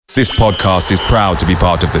This podcast is proud to be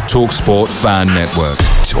part of the TalkSport Fan Network.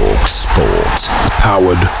 TalkSport.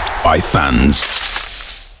 Powered by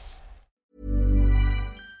fans.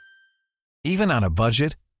 Even on a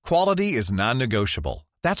budget, quality is non-negotiable.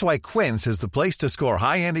 That's why Quince is the place to score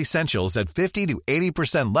high-end essentials at 50 to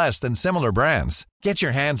 80% less than similar brands. Get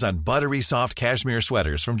your hands on buttery soft cashmere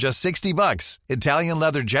sweaters from just $60, Italian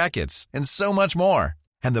leather jackets, and so much more.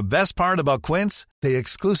 And the best part about Quince, they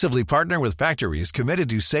exclusively partner with factories committed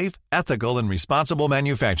to safe, ethical, and responsible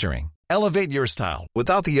manufacturing. Elevate your style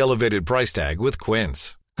without the elevated price tag with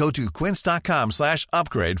Quince. Go to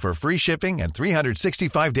quince.com/upgrade for free shipping and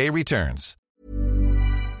 365-day returns.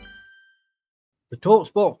 The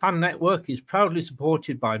TalkSport Fan Network is proudly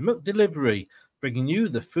supported by McDelivery, bringing you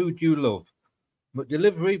the food you love.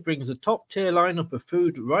 McDelivery brings a top-tier lineup of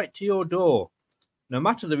food right to your door. No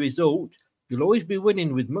matter the result, you'll always be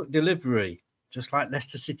winning with McDelivery, just like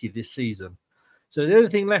Leicester City this season. So the only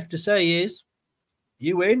thing left to say is,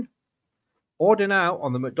 you win. Order now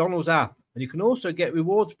on the McDonald's app, and you can also get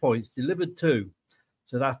rewards points delivered too.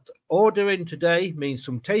 So that ordering today means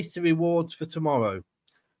some tasty rewards for tomorrow.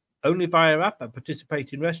 Only via app at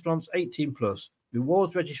participating restaurants, 18+.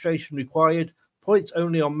 Rewards registration required. Points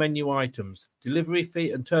only on menu items. Delivery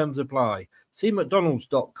fee and terms apply. See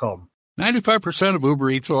mcdonalds.com. 95% of Uber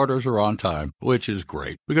Eats orders are on time, which is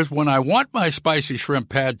great. Because when I want my spicy shrimp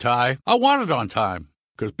pad thai, I want it on time.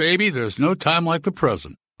 Because, baby, there's no time like the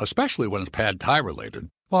present. Especially when it's pad thai related.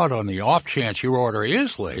 But on the off chance your order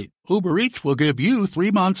is late, Uber Eats will give you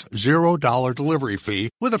 3 months, $0 delivery fee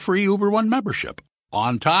with a free Uber One membership.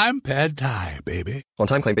 On time, pad thai, baby. On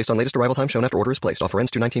time claim based on latest arrival time shown after order is placed. Offer ends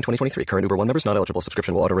 2/19/2023. Current Uber One members not eligible.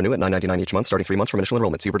 Subscription will auto-renew at $9.99 each month, starting 3 months from initial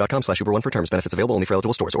enrollment. See Uber.com/Uber One for terms. Benefits available only for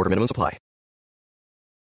eligible stores. Order minimums apply.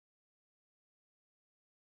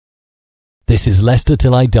 This is Leicester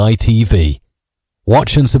Till I Die TV.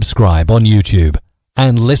 Watch and subscribe on YouTube.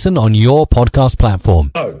 And listen on your podcast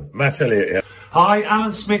platform. Oh, Matt Elliott here. Hi,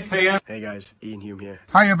 Alan Smith here. Hey guys, Ian Hume here.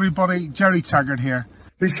 Hi everybody, Jerry Taggart here.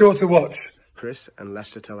 Be sure to watch Chris and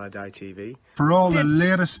Leicester Till I Die TV for all the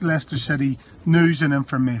latest Leicester City news and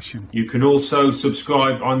information. You can also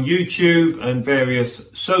subscribe on YouTube and various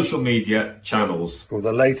social media channels for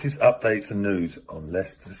the latest updates and news on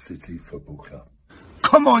Leicester City Football Club.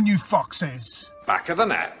 Come on, you foxes! Back of the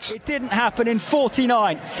net. It didn't happen in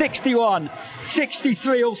 49, 61,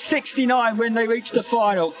 63 or 69 when they reached the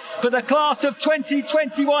final. But the class of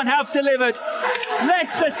 2021 have delivered.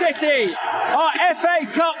 Leicester City are FA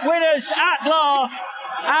Cup winners at last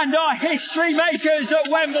and are history makers at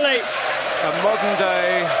Wembley. A modern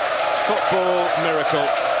day football miracle.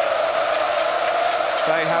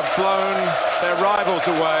 They have blown their rivals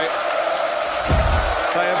away.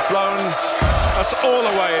 They have blown us all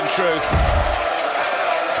away in truth.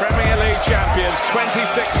 Premier League champions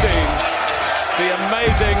 2016, the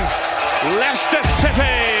amazing Leicester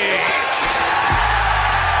City!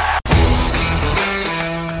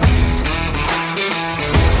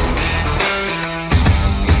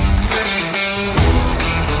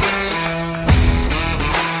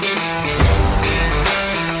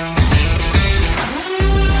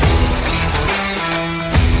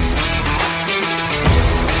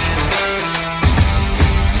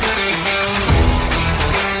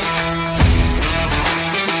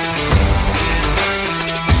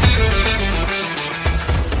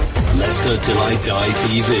 Till I Die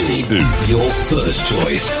TV. Your first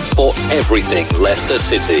choice for everything Leicester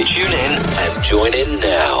City. Tune in and join in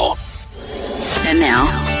now. And now,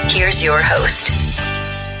 here's your host.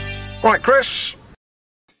 Right, Chris.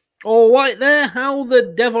 All right there, how the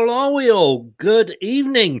devil are we all? Good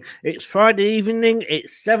evening. It's Friday evening,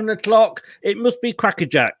 it's 7 o'clock. It must be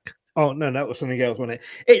Crackerjack. Oh, no, that was something else, wasn't it?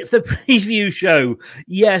 It's the preview show.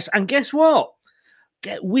 Yes, and guess what?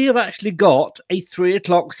 We have actually got a 3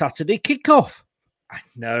 o'clock Saturday kickoff. I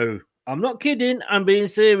know. I'm not kidding. I'm being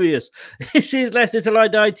serious. This is Leicester Till I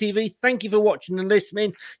Die TV. Thank you for watching and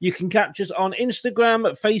listening. You can catch us on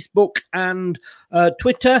Instagram, Facebook, and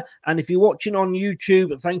Twitter. And if you're watching on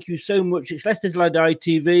YouTube, thank you so much. It's Leicester Till I Die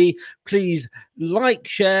TV. Please like,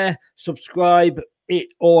 share, subscribe. It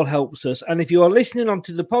all helps us. And if you are listening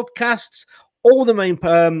onto the podcasts, all the main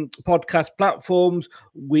podcast platforms,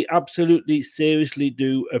 we absolutely, seriously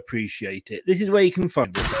do appreciate it. This is where you can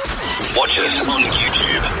find us. Watch us on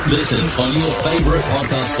YouTube. Listen on your favourite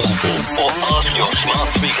podcast platform. Or ask your smart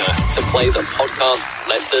speaker to play the podcast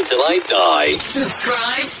Leicester Till I Die.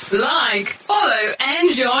 Subscribe, like, follow,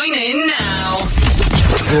 and join in now.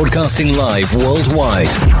 Broadcasting live worldwide.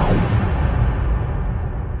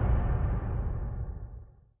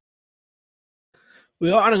 We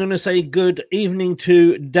are, and I'm going to say good evening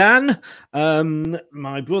to Dan,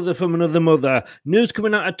 my brother from another mother. News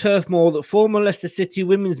coming out of Turf Moor that former Leicester City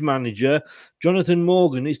women's manager Jonathan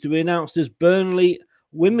Morgan is to be announced as Burnley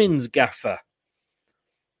women's gaffer.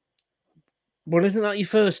 Well, isn't that your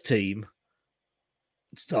first team?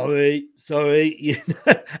 Sorry.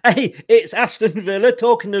 Hey, it's Aston Villa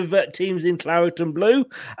talking of teams in claret and blue.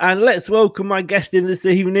 And let's welcome my guest in this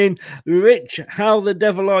evening, Rich. How the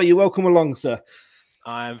devil are you? Welcome along, sir.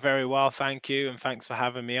 I am very well, thank you, and thanks for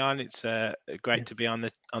having me on. It's great to be on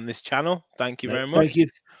this channel. Thank you very much.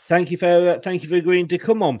 Thank you for agreeing to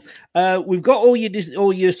come on. We've got all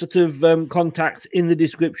your sort of contacts in the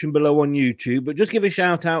description below on YouTube, but just give a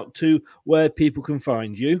shout out to where people can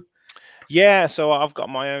find you. Yeah, so I've got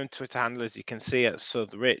my own Twitter handle, as you can see, at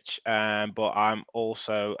Southrich, but I'm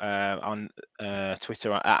also on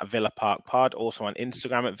Twitter at Villa Park Pod, also on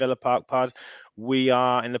Instagram at Villa Park Pod. We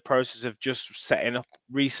are in the process of just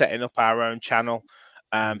resetting up our own channel,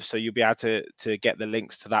 so you'll be able to get the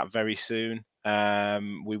links to that very soon.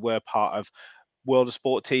 We were part of World of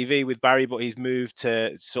Sport TV with Barry, but he's moved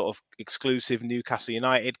to sort of exclusive Newcastle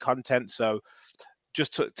United content, so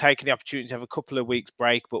just taking the opportunity to have a couple of weeks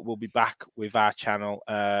break, but we'll be back with our channel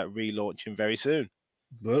relaunching very soon.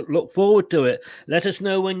 Well, look forward to it. Let us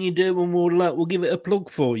know when you do, and we'll give it a plug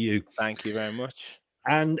for you. Thank you very much.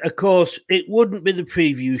 And of course, it wouldn't be the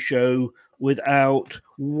preview show without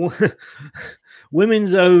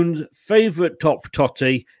women's own favourite top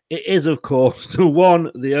totty. It is, of course, the one,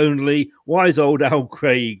 the only wise old Al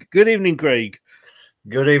Craig. Good evening, Craig.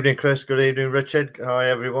 Good evening, Chris. Good evening, Richard. Hi,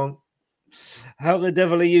 everyone. How the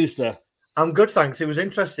devil are you, sir? I'm good, thanks. It was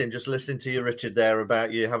interesting just listening to you, Richard, there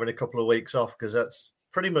about you having a couple of weeks off, because that's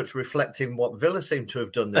pretty much reflecting what Villa seem to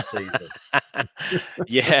have done this season.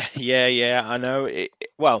 Yeah. I know.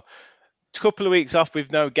 Well, a couple of weeks off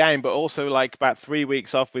with no game, but also like about 3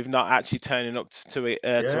 weeks off with not actually turning up to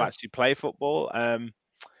actually play football.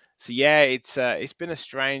 So yeah, it's been a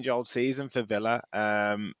strange old season for Villa.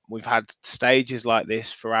 We've had stages like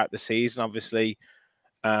this throughout the season, obviously.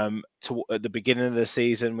 At the beginning of the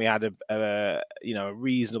season, we had a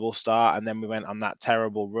reasonable start, and then we went on that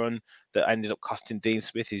terrible run that ended up costing Dean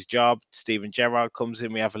Smith his job. Steven Gerrard comes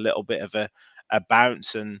in, we have a little bit of a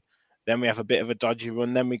bounce, and then we have a bit of a dodgy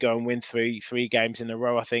run. Then we go and win three games in a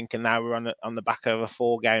row, I think, and now we're on the back of a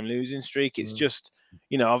 4-game losing streak. It's just,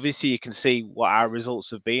 obviously you can see what our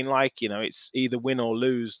results have been like. It's either win or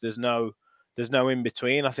lose. There's no in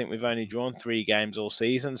between. I think we've only drawn 3 games all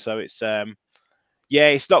season, so it's yeah,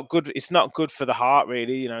 it's not good. It's not good for the heart,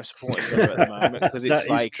 really, supporting Villa at the moment, because it's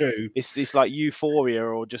like it's like euphoria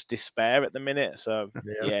or just despair at the minute. So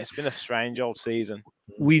yeah, it's been a strange old season.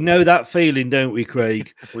 We know that feeling, don't we,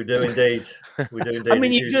 Craig? We do indeed. We do indeed. I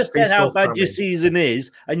mean, you just said how bad your season is,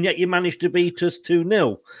 and yet you managed to beat us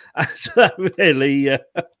 2-0. So that really,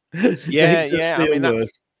 yeah. I mean,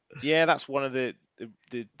 that's one of the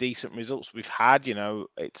decent results we've had.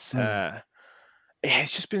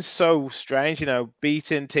 It's just been so strange,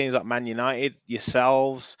 beating teams like Man United,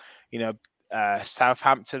 yourselves,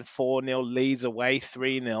 Southampton 4-0, Leeds away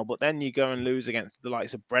 3-0, but then you go and lose against the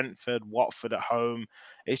likes of Brentford, Watford at home.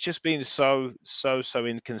 It's just been so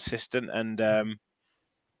inconsistent, and I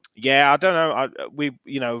don't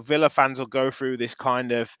know. Villa fans will go through this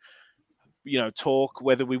kind of talk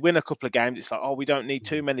whether we win a couple of games. It's like, we don't need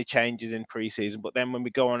too many changes in pre-season, but then when we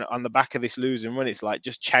go on the back of this losing run, it's like,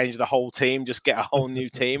 just change the whole team, just get a whole new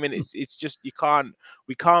team, and it's just we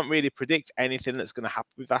can't really predict anything that's going to happen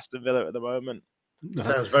with Aston Villa at the moment.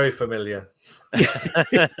 Sounds very familiar.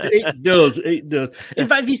 It does. In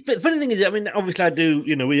fact, the funny thing is, I mean, obviously I do,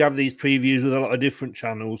 we have these previews with a lot of different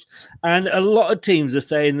channels, and a lot of teams are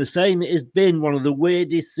saying the same. It has been one of the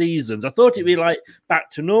weirdest seasons. I thought it'd be like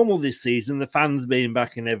back to normal this season, the fans being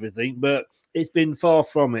back and everything, but it's been far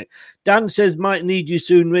from it. Dan says, might need you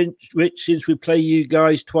soon, Rich, since we play you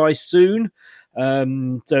guys twice soon.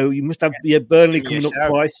 So you must have Burnley coming up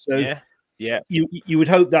twice. So yeah. You would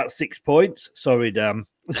hope that's 6 points. Sorry, Dan.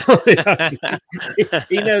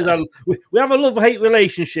 He knows we have a love-hate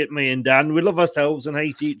relationship, me and Dan. We love ourselves and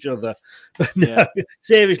hate each other. But no,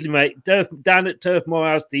 seriously, mate, Dan at Turf Moor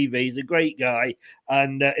House TV is a great guy,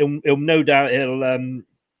 and he'll no doubt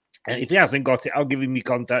if he hasn't got it, I'll give him your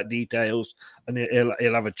contact details, and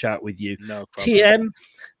he'll have a chat with you. No problem. TM,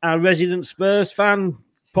 our resident Spurs fan,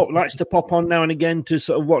 likes to pop on now and again to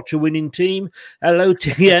sort of watch a winning team. Hello,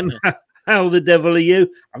 TM. How the devil are you?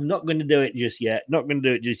 I'm not going to do it just yet.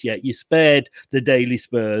 You spared the Daily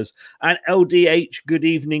Spurs. And LDH, good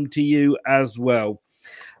evening to you as well.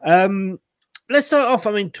 Let's start off,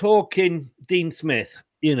 talking Dean Smith.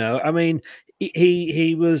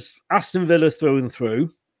 he was Aston Villa through and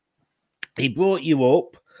through. He brought you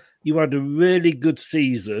up. You had a really good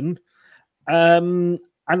season. And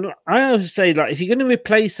I always say, like, if you're going to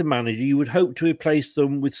replace the manager, you would hope to replace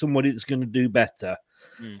them with somebody that's going to do better.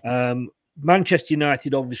 Manchester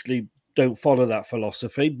United obviously don't follow that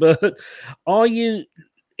philosophy, but are you,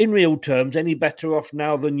 in real terms, any better off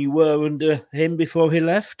now than you were under him before he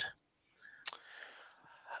left?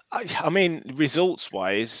 I mean,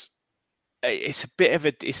 results-wise, it's a bit of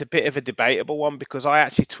a debatable one, because I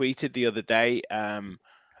actually tweeted the other day,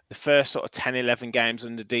 the first sort of 10, 11 games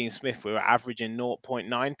under Dean Smith, we were averaging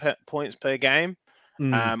 0.9 points per game.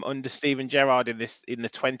 Under Steven Gerrard, in the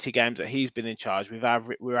 20 games that he's been in charge,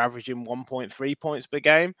 we're averaging 1.3 points per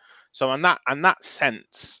game. So in that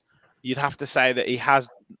sense, you'd have to say that he has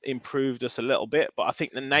improved us a little bit. But I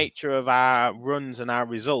think the nature of our runs and our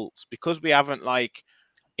results, because we haven't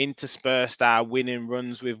interspersed our winning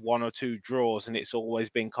runs with one or two draws, and it's always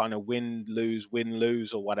been kind of win, lose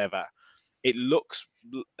or whatever, it looks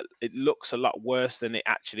a lot worse than it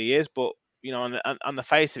actually is. But on the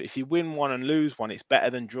face of it, if you win one and lose one, it's better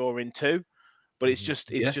than drawing two. But it's just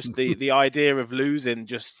the idea of losing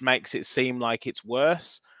just makes it seem like it's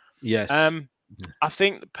worse. Yes. I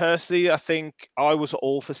think personally, I was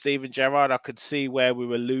all for Steven Gerrard. I could see where we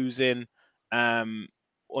were losing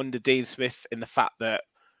under Dean Smith, in the fact that,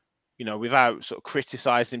 without sort of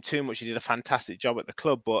criticising him too much, he did a fantastic job at the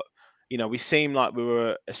club. But we seemed like we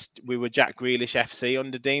were Jack Grealish FC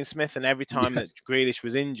under Dean Smith, and every time that Grealish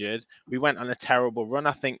was injured, we went on a terrible run.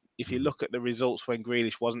 I think if you look at the results when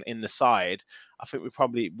Grealish wasn't in the side, I think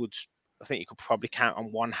you could probably count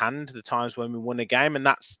on one hand the times when we won a game, and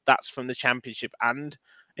that's from the Championship and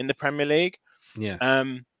in the Premier League. Yeah.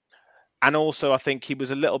 And also, I think he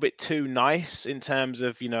was a little bit too nice in terms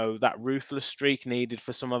of, that ruthless streak needed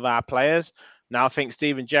for some of our players. Now, I think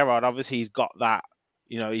Steven Gerrard, obviously, he's got that,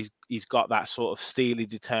 he's got that sort of steely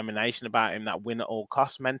determination about him, that win at all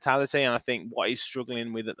costs mentality. And I think what he's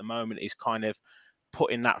struggling with at the moment is kind of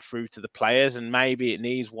putting that through to the players. And maybe it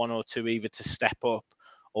needs one or two either to step up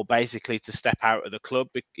or basically to step out of the club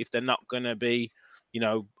if they're not going to be,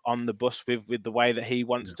 on the bus with the way that he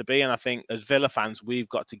wants to be. And I think as Villa fans, we've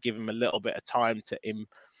got to give him a little bit of time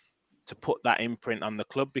to put that imprint on the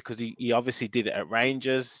club, because he obviously did it at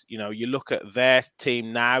Rangers. You look at their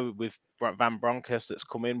team now with Van Bronckhorst that's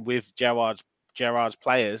come in with Gerrard's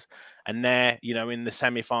players, and they're, in the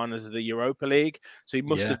semi-finals of the Europa League. So he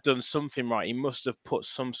must have done something right. He must have put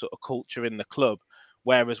some sort of culture in the club.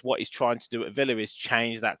 Whereas what he's trying to do at Villa is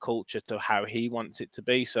change that culture to how he wants it to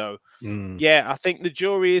be. So, I think the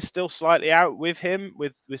jury is still slightly out with him,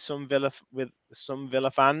 with some Villa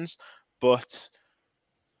fans. But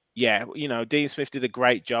Dean Smith did a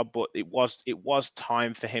great job, but it was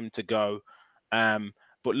time for him to go.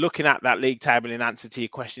 But looking at that league table, in answer to your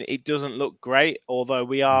question, it doesn't look great. Although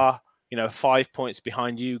we are, 5 points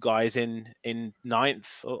behind you guys in ninth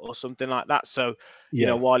or something like that. So,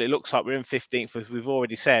 while it looks like we're in 15th, as we've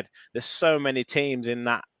already said, there's so many teams in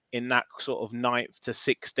that sort of 9th to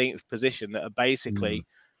 16th position that are basically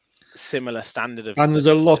similar standard of. And there's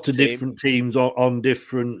a lot of different teams on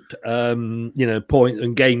different, point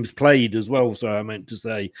and games played as well. So I meant to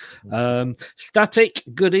say, Static.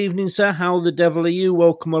 Good evening, sir. How the devil are you?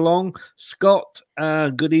 Welcome along, Scott.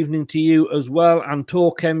 Good evening to you as well. And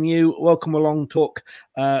Talk MU, welcome along, Talk.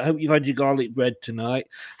 Hope you've had your garlic bread tonight.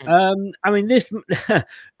 This,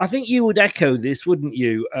 I think you would echo this, wouldn't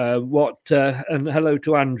you? And hello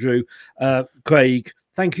to Andrew, Craig.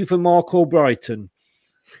 Thank you for Mark Albrighton.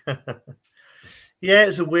 Yeah,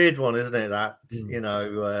 it's a weird one, isn't it? That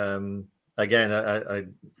again,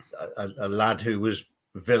 a lad who was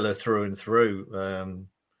Villa through and through,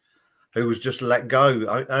 who was just let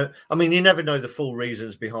go. I mean, you never know the full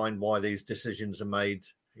reasons behind why these decisions are made.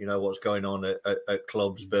 What's going on at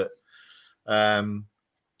clubs, but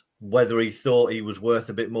whether he thought he was worth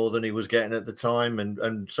a bit more than he was getting at the time,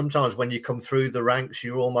 and sometimes when you come through the ranks,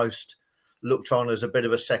 you're almost looked on as a bit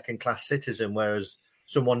of a second-class citizen, whereas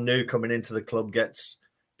someone new coming into the club gets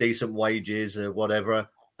decent wages or whatever,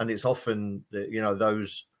 and it's often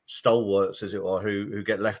those stalwarts, as it were, who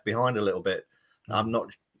get left behind a little bit. I'm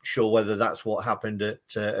not sure whether that's what happened at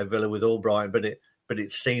Villa with Albrighton, but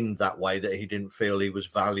it seemed that way, that he didn't feel he was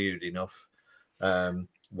valued enough.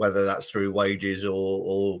 Whether that's through wages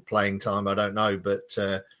or playing time, I don't know, but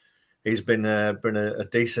he's been a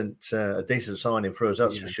decent signing for us,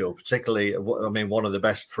 that's for sure. Particularly, one of the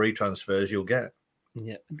best free transfers you'll get.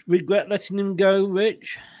 Yeah, regret letting him go,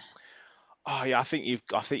 Rich? Oh yeah, I think you've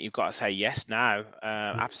got to say yes now.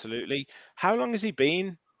 Absolutely. How long has he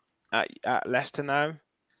been at Leicester now?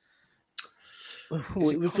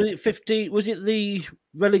 was it 50? Was it the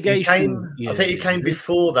relegation? I think he came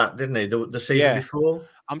before that, didn't he? The season before.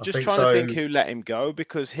 I'm just trying to think who let him go,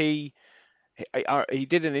 because he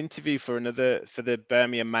did an interview for the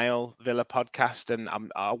Birmingham Mail Villa podcast, and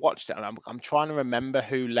I watched it, and I'm trying to remember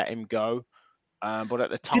who let him go. But at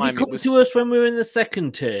the time, did he come to us when we were in the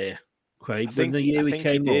second tier, Craig? I think he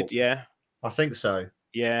did. Up? Yeah, I think so.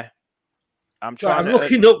 Yeah. I'm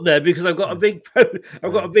looking up there because I've got a big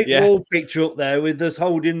wall picture up there with us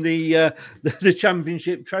holding the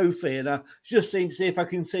championship trophy, and I just seem to see if I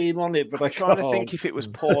can see him on it. But I'm trying to think if it was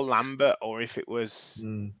Paul Lambert or if it was,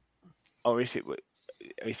 if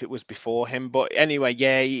it was before him. But anyway,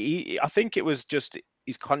 I think it was just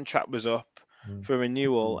his contract was up for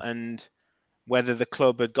renewal, and whether the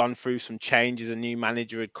club had gone through some changes, a new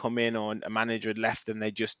manager had come in or a manager had left, and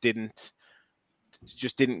they just didn't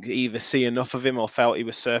either see enough of him or felt he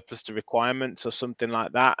was surplus to requirements or something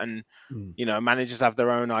like that. And managers have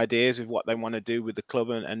their own ideas of what they want to do with the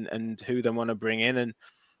club and who they want to bring in. And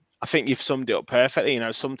I think you've summed it up perfectly.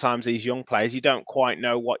 Sometimes these young players, you don't quite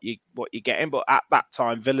know what you're getting. But at that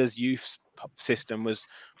time, Villa's youth system was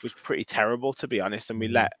pretty terrible, to be honest. And we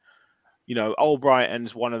let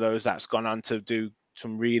Albrighton's one of those that's gone on to do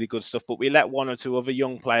some really good stuff, but we let one or two other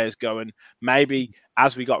young players go, and maybe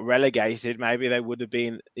as we got relegated, maybe they would have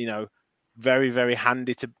been very, very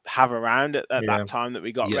handy to have around at that time that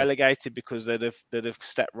we got relegated, because they'd have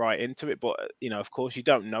stepped right into it. But of course, you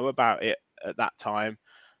don't know about it at that time.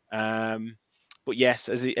 But yes,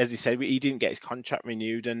 as he said, he didn't get his contract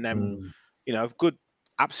renewed, and then good,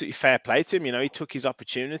 absolutely fair play to him. He took his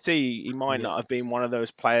opportunity. He might not have been one of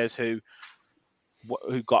those players who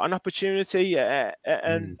got an opportunity at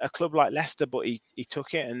a club like Leicester, but he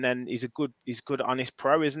took it, and then he's a good honest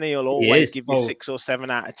pro, isn't he? He'll always give you 6 or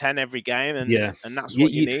 7 out of 10 every game, and that's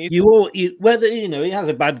what you need. Whether he has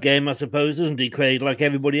a bad game, I suppose, doesn't he, Craig, like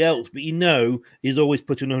everybody else, but he's always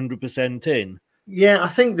putting 100% in. Yeah, I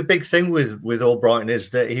think the big thing with Albrighton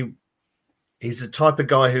is that he's the type of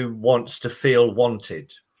guy who wants to feel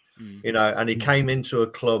wanted, and he came into a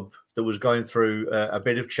club that was going through a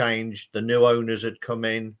bit of change. The new owners had come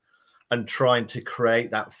in and trying to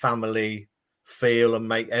create that family feel and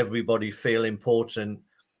make everybody feel important,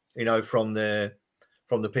 from the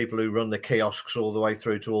people who run the kiosks all the way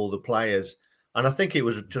through to all the players. And I think it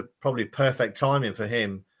was just probably perfect timing for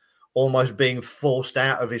him, almost being forced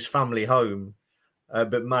out of his family home,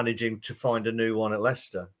 but managing to find a new one at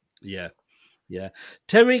Leicester. Yeah.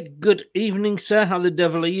 Terry, good evening, sir. How the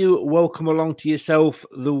devil are you? Welcome along to yourself,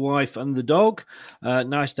 the wife, and the dog.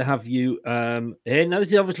 Nice to have you here. Now,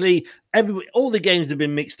 this is obviously all the games have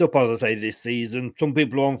been mixed up, as I say, this season. Some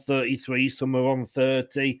people are on 33, some are on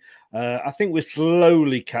 30. I think we're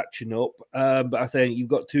slowly catching up. But I think you've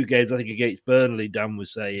got 2 games, I think, against Burnley, Dan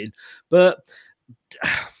was saying. But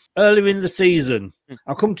earlier in the season,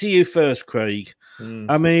 I'll come to you first, Craig.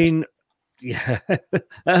 I mean, yeah, it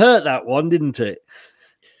hurt, that one, didn't it?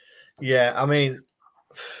 Yeah, I mean,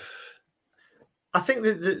 I think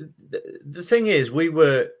the thing is, we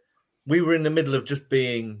were in the middle of just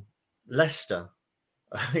being Leicester,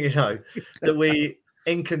 that we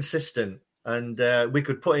inconsistent, and we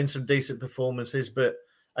could put in some decent performances, but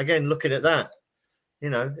again, looking at that,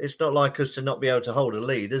 it's not like us to not be able to hold a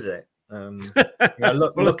lead, is it?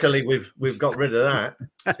 Luckily, we've got rid of that.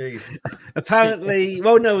 Jeez. Apparently,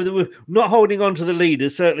 well, no, we're not holding on to the lead.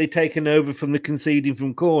 It's certainly taken over from the conceding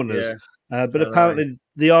from corners. But apparently,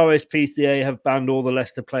 the RSPCA have banned all the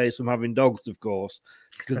Leicester players from having dogs, of course,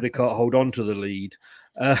 because they can't hold on to the lead.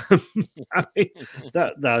 Sorry,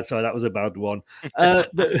 that was a bad one.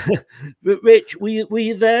 But Rich, were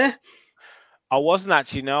you there? I wasn't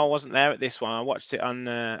actually. No, I wasn't there at this one. I watched it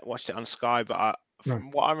on Sky, but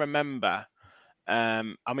from what I remember,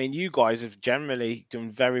 I mean, you guys have generally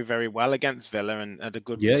done very, very well against Villa and had a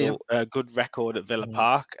good result, a good record at Villa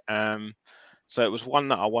Park. So it was one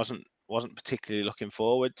that I wasn't particularly looking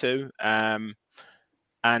forward to. And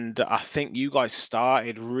I think you guys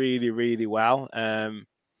started really, really well, and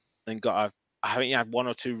I think you had 1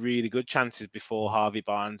 or 2 really good chances before Harvey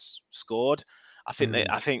Barnes scored. I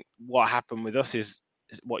think what happened with us is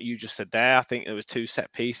what you just said there. I think there was 2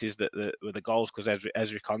 set pieces that were the goals, because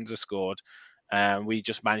Ezri Konsa scored. We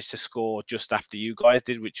just managed to score just after you guys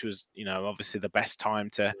did, which was, obviously the best time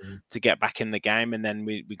to get back in the game. And then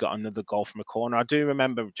we got another goal from a corner. I do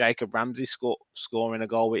remember Jacob Ramsey scoring a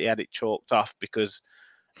goal, but he had it chalked off because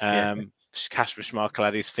Kasper Schmeichel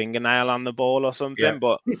had his fingernail on the ball or something.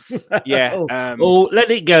 But let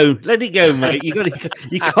it go, mate.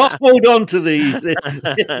 You can't hold on to these.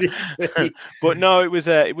 But no, it was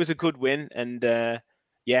a good win, and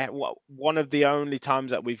one of the only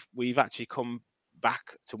times that we've actually come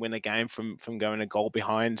back to win a game from going a goal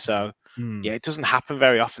behind. So yeah, it doesn't happen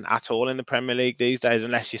very often at all in the Premier League these days,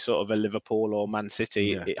 unless you're sort of a Liverpool or Man City.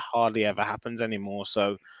 Yeah. It hardly ever happens anymore.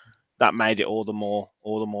 So that made it all the more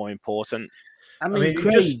important. I mean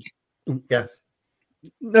Craig, yeah.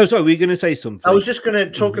 No, sorry, were you going to say something? I was just going to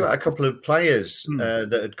talk about a couple of players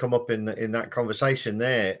that had come up in that conversation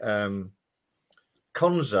there.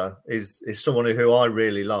 Konsa is someone who I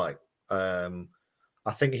really like.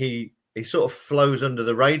 I think he sort of flows under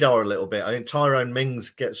the radar a little bit. I think Tyrone Mings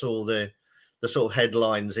gets all the sort of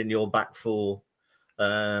headlines in your back four,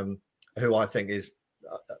 who I think is,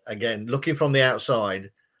 again, looking from the outside,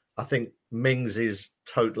 I think Mings is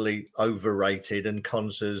totally overrated and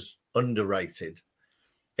Konsa's underrated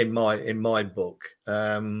in my book.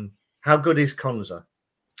 How good is Konsa?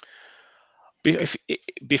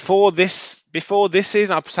 Before this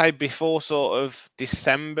season, I'd say before sort of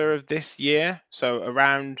December of this year, so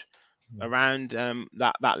around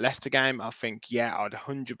that Leicester game, I think, yeah, I'd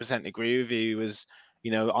 100% agree with you. He was,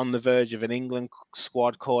 on the verge of an England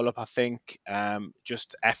squad call-up, I think.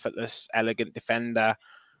 Just effortless, elegant defender.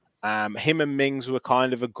 Him and Mings were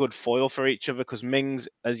kind of a good foil for each other, because Mings,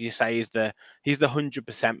 as you say, he's the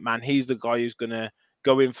 100% man. He's the guy who's going to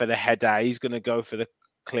go in for the header. He's going to go for the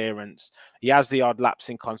clearance. He has the odd lapse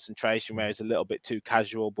in concentration where he's a little bit too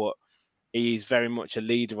casual, but he's very much a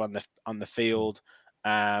leader on the field.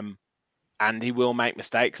 And he will make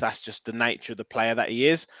mistakes. That's just the nature of the player that he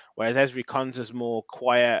is. Whereas Ezri Konsa's more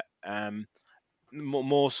quiet,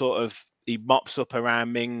 more sort of, he mops up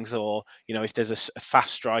around Mings, or, if there's a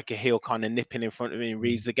fast striker, he'll kind of nip in front of him and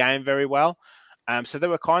reads the game very well. So they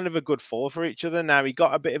were kind of a good foil for each other. Now he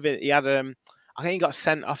got a bit of it. He had, I think he got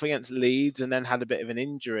sent off against Leeds and then had a bit of an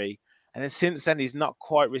injury. And then since then, he's not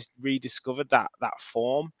quite rediscovered that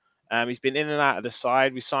form. He's been in and out of the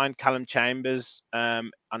side. We signed Callum Chambers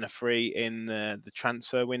on a free in the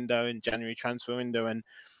transfer window, in January transfer window, and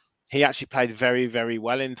he actually played very, very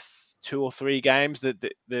well in 2 or 3 games,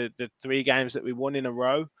 the 3 games that we won in a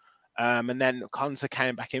row. And then Konsa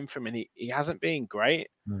came back in for him, and he hasn't been great.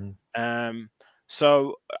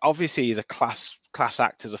 So obviously he's a class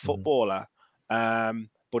act as a footballer,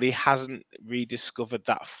 but he hasn't rediscovered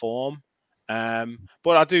that form.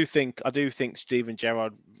 But I do think Steven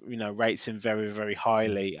Gerrard, rates him very, very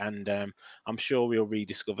highly, and I'm sure we'll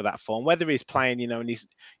rediscover that form. Whether he's playing, and he's,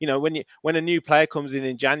 when a new player comes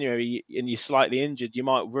in January and you're slightly injured, you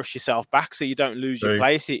might rush yourself back so you don't lose your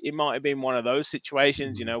place. It might have been one of those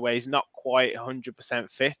situations, where he's not quite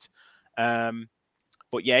 100% fit.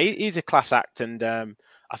 But yeah, he's a class act, and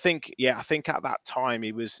I think at that time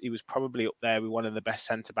he was probably up there with one of the best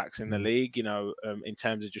centre backs in the league, in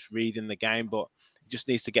terms of just reading the game. But he just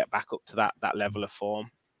needs to get back up to that level of form.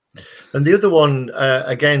 And the other one,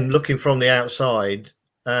 again, looking from the outside,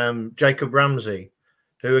 Jacob Ramsey,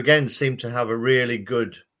 who again seemed to have a really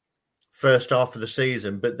good first half of the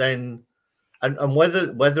season, but then, and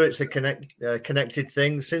whether it's a connected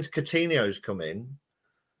thing, since Coutinho's come in,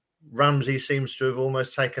 Ramsey seems to have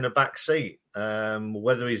almost taken a back seat.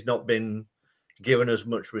 Whether he's not been given as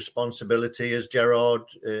much responsibility as Gerrard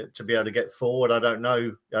to be able to get forward, I don't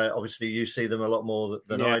know. Obviously, you see them a lot more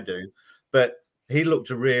than I do, but he looked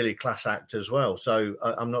a really class act as well. So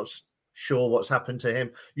I'm not sure what's happened to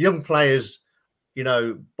him. Young players,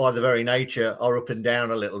 by the very nature, are up and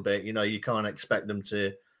down a little bit. You can't expect them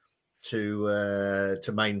to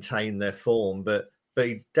maintain their form, but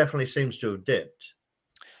he definitely seems to have dipped.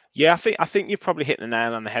 Yeah, I think you've probably hit the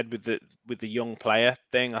nail on the head with the young player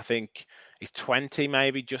thing. I think he's 20,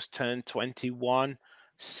 maybe just turned 21.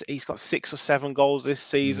 He's got 6 or 7 goals this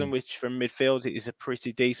season, which from midfield is a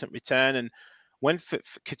pretty decent return. And when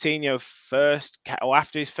Coutinho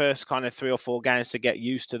after his first kind of 3 or 4 games to get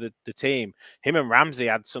used to the team, him and Ramsey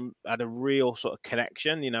had a real sort of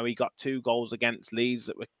connection. He got 2 goals against Leeds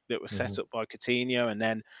that were set up by Coutinho, and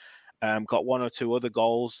then got 1 or 2 other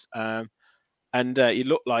goals. And he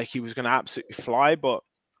looked like he was going to absolutely fly, but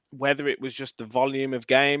whether it was just the volume of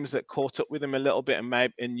games that caught up with him a little bit,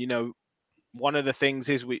 and one of the things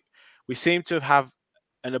is we seem to have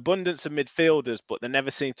an abundance of midfielders, but they never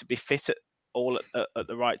seem to be fit at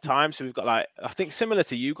the right time. So we've got, I think similar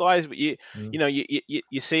to you guys, but you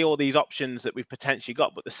see all these options that we've potentially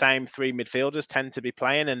got, but the same 3 midfielders tend to be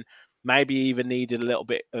playing, and maybe even needed a little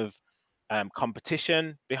bit of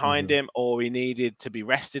competition behind him, or he needed to be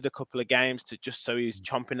rested a couple of games so he's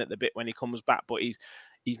chomping at the bit when he comes back. But he's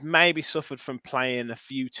maybe suffered from playing a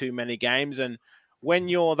few too many games, and when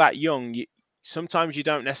you're that young, sometimes you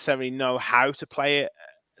don't necessarily know how to play it.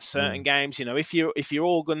 Certain games, if you're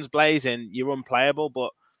all guns blazing, you're unplayable.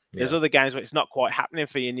 But there's other games where it's not quite happening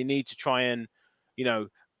for you, and you need to try and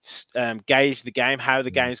gauge the game, how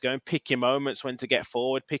the game's going, pick your moments when to get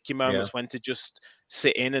forward, pick your moments when to just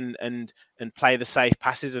sit in and play the safe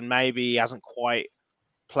passes. And maybe he hasn't quite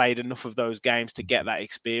played enough of those games to get that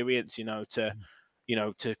experience, to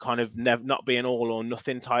kind of not be an all or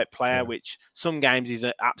nothing type player, which some games he's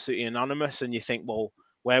absolutely anonymous. And you think, well,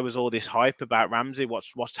 where was all this hype about Ramsey?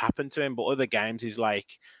 What's happened to him? But other games he's like,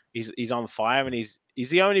 he's on fire, and he's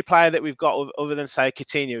the only player that we've got other than say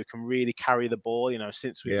Coutinho who can really carry the ball,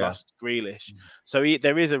 since we've lost Grealish. So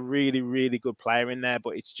there is a really, really good player in there,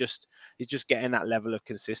 but it's just getting that level of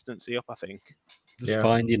consistency up, I think.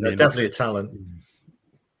 Finding him. Definitely a talent.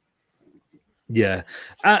 Yeah,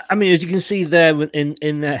 I mean, as you can see there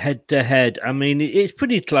in the head-to-head, I mean, it's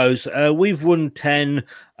pretty close. We've won 10,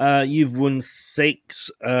 you've won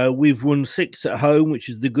 6. We've won 6 at home, which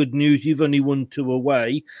is the good news. You've only won 2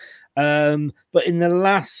 away. But in the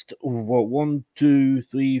last, 1, 2,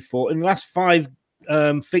 3, 4, in the last 5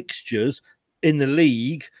 fixtures in the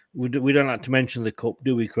league, we don't like to mention the cup,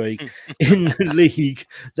 do we, Craig? In the league,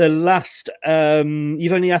 the last,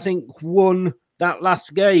 you've only, I think, won that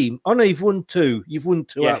last game. Oh no, you've won 2. You've won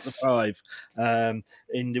 2 out of the 5.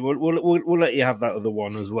 We'll let you have that other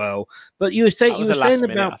one as well. But you were saying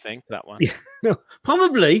about, I think that one. Yeah, no,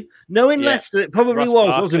 probably knowing Leicester, it probably Ross was,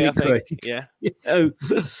 Barkley, wasn't it, Craig? Yeah.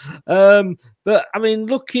 But I mean,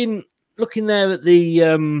 looking there at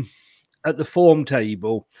the form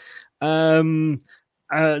table, and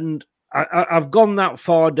I've gone that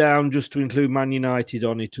far down just to include Man United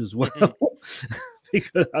on it as well.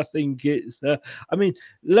 Because I think it's, I mean,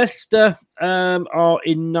 Leicester are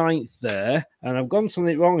in 9th there, and I've gone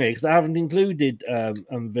something wrong here because I haven't included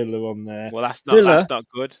Villa on there. Well, that's not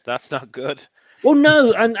good. That's not good. Well,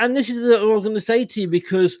 no, and this is what I was going to say to you,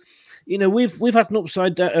 because we've had an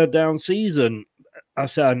upside down season. I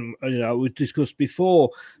said, we've discussed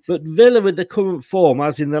before, but Villa with the current form,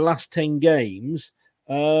 as in the last 10 games,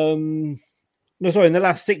 in the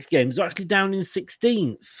last 6 games, are actually down in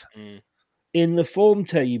 16th. In the form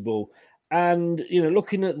table. And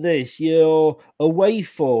looking at this, your away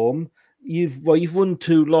form, you've won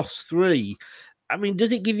 2, lost 3. I mean,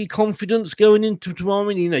 does it give you confidence going into tomorrow?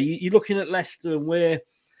 I mean, you're looking at Leicester and we're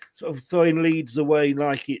sort of throwing leads away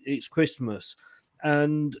like it's Christmas.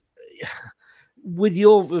 And with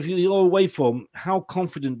your away form, how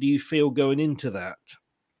confident do you feel going into that?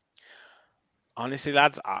 Honestly,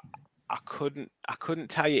 lads, I couldn't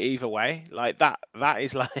tell you either way. Like that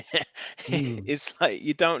is like it's like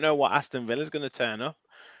you don't know what Aston Villa is going to turn up.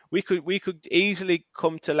 We could easily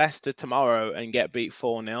come to Leicester tomorrow and get beat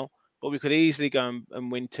 4-0, but we could easily go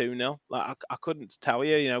and win 2-0. Like I couldn't tell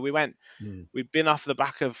you. We'd been off the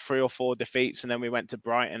back of 3 or 4 defeats, and then we went to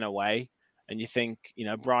Brighton away, and you think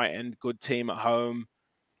Brighton, good team at home.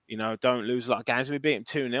 Don't lose a lot of games. We beat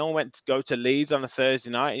them 2-0. Went to go to Leeds on a Thursday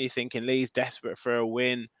night, and you're thinking Leeds desperate for a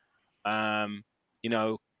win.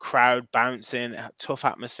 Crowd bouncing, tough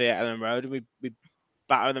atmosphere at Ellen Road, and we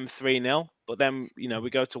batter them 3-0. But then, we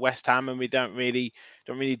go to West Ham and we don't really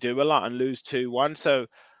do a lot and lose 2-1. So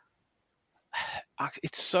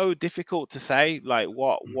it's so difficult to say. Like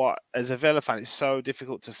what as a Villa fan, it's so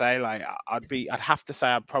difficult to say. Like I'd have to say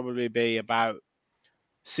I'd probably be about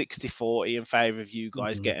 60-40 in favour of you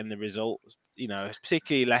guys getting the results.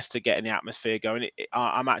 Particularly Leicester getting the atmosphere going.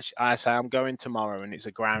 I'm going tomorrow, and it's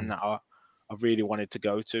a ground that I really wanted to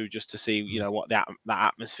go to just to see, what that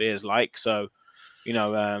atmosphere is like. So,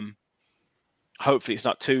 hopefully it's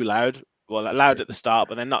not too loud. Well, loud at the start,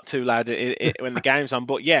 but then not too loud when the game's on.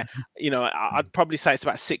 But yeah, I'd probably say it's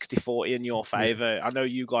about 60-40 in your favour. I know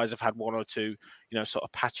you guys have had 1 or 2, sort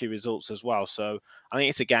of patchy results as well. So I think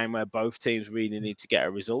it's a game where both teams really need to get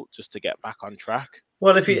a result just to get back on track.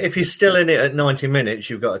 Well, if you're still in it at 90 minutes,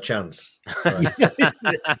 you've got a chance. So.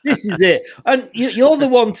 This is it, and you're the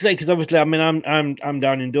one to say, because obviously, I mean, I'm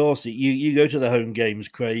down in Dorset. You go to the home games,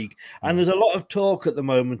 Craig, and there's a lot of talk at the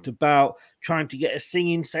moment about trying to get a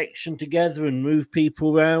singing section together and move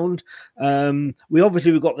people around. We've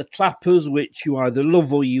got the clappers, which you either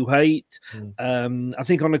love or you hate. I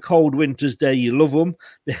think on a cold winter's day, you love them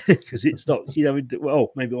because it stops.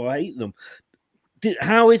 Maybe I hate them.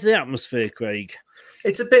 How is the atmosphere, Craig?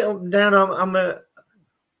 It's a bit down.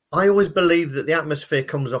 I always believe that the atmosphere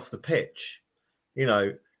comes off the pitch.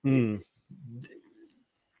 When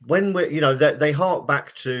they hark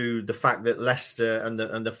back to the fact that Leicester and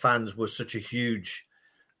the fans were such a huge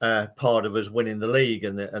part of us winning the league,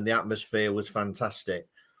 and the atmosphere was fantastic.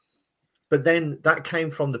 But then that came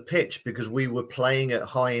from the pitch because we were playing at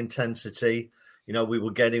high intensity. We were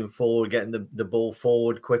getting forward, getting the ball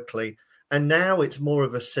forward quickly, and now it's more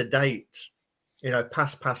of a sedate.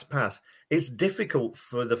 Pass. It's difficult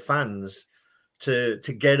for the fans to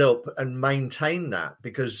get up and maintain that,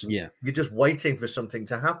 because Yeah. you're just waiting for something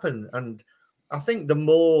to happen. And I think the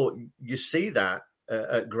more you see that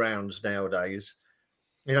at grounds nowadays,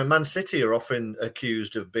 Man City are often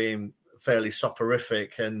accused of being fairly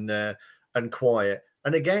soporific and quiet.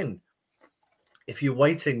 And again, if you're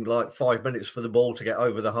waiting like 5 minutes for the ball to get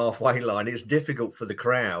over the halfway line, it's difficult for the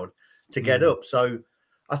crowd to get up. So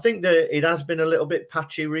I think that it has been a little bit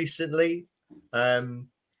patchy recently.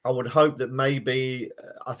 I would hope that maybe,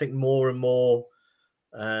 I think more and more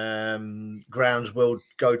grounds will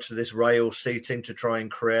go to this rail seating to try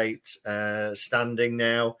and create standing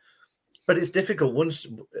now. But it's difficult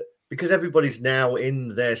because everybody's now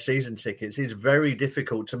in their season tickets. It's very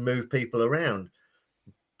difficult to move people around.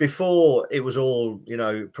 Before it was all,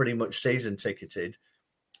 pretty much season ticketed.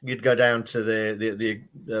 You'd go down to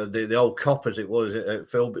the old Cop, as it was at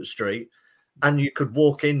Filbert Street, and you could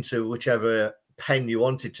walk into whichever pen you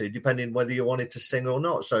wanted to, depending whether you wanted to sing or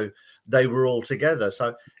not. So they were all together.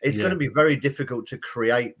 So it's going to be very difficult to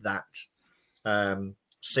create that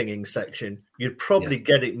singing section. You'd probably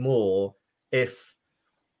get it more if,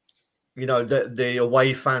 the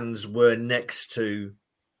away fans were next to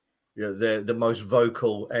the most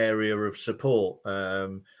vocal area of support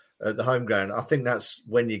at the home ground. I think that's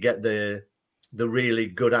when you get the really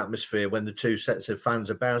good atmosphere, when the two sets of fans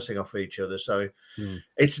are bouncing off each other. So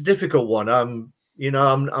it's a difficult one.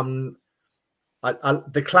 The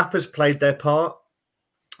clappers played their part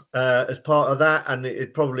as part of that, and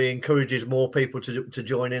it probably encourages more people to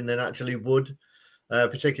join in than actually would,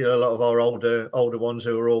 particularly a lot of our older ones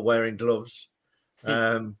who are all wearing gloves.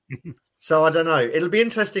 So I don't know. It'll be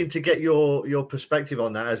interesting to get your perspective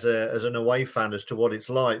on that as an away fan as to what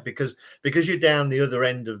it's like, because you're down the other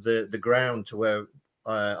end of the ground to where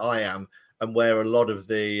I am, and where a lot of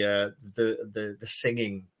the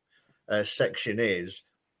singing section is.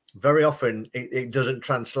 Very often it doesn't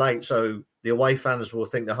translate, so the away fans will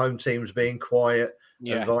think the home team's being quiet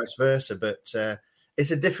and vice versa. But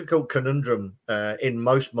it's a difficult conundrum in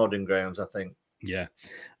most modern grounds, I think. Yeah,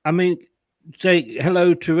 I mean, say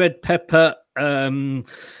hello to Red Pepper.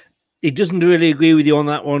 He doesn't really agree with you on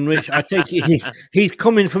that one, Rich. I take it he's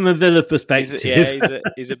coming from a Villa perspective.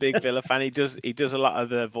 He's a big Villa fan. He does a lot of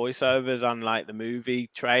the voiceovers on like the movie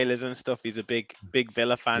trailers and stuff. He's a big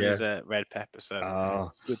Villa fan. He's a Red Pepper.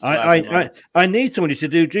 So I need somebody to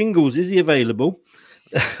do jingles. Is he available?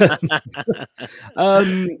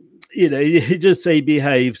 He just say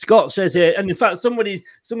behave. Scott says here, and in fact, somebody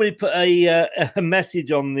put a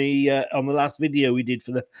message on the last video we did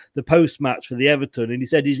for the post match for the Everton, and he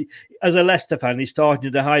said as a Leicester fan, he's starting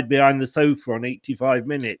to hide behind the sofa on 85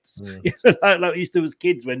 minutes, like we used to as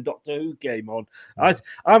kids when Doctor Who came on. I'm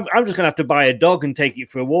just gonna have to buy a dog and take it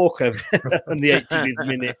for a walk on the 80th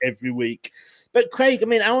minute every week. But Craig, I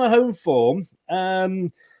mean, our home form.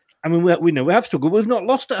 We know we have struggled. We've not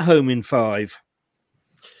lost at home in 5.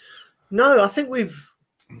 No, I think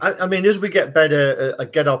as we get better,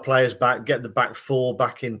 get our players back, get the back four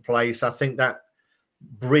back in place, I think that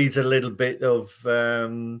breeds a little bit of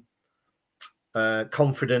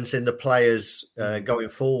confidence in the players going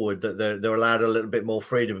forward, that they're allowed a little bit more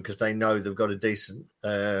freedom because they know they've got a decent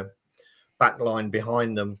back line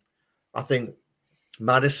behind them. I think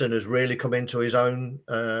Maddison has really come into his own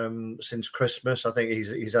since Christmas. I think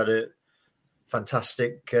he's had a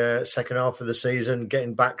fantastic second half of the season,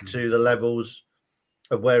 getting back to the levels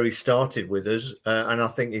of where he started with us. And I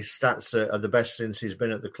think his stats are the best since he's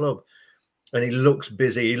been at the club. And he looks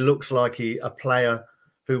busy. He looks like a player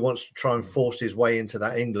who wants to try and force his way into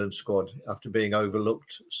that England squad after being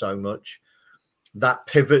overlooked so much. That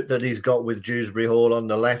pivot that he's got with Dewsbury Hall on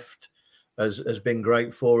the left has been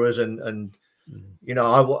great for us. And I'm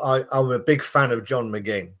a big fan of John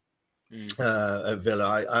McGinn. At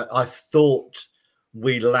Villa, I thought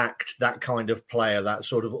we lacked that kind of player, that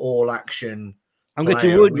sort of all-action. I'm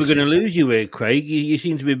getting worried we're going to lose you here, Craig. You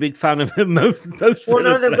seem to be a big fan of most. Well,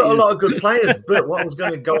 no, they've got a lot of good players. But what I was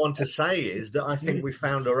going to go on to say is that I think we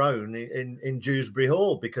found our own in Dewsbury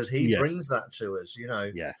Hall, because he brings that to us.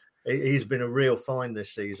 He's been a real find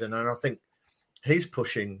this season, and I think he's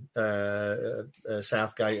pushing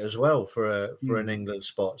Southgate as well for an England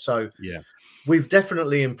spot. So we've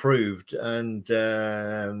definitely improved, and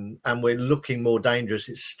we're looking more dangerous.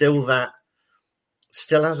 It's still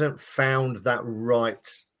hasn't found that right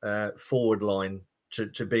forward line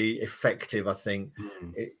to be effective. I think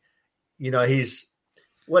it's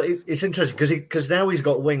interesting because now he's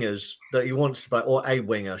got wingers that he wants to play, or a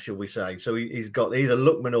winger, should we say? So he's got either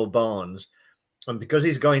Lookman or Barnes. And because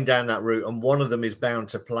he's going down that route and one of them is bound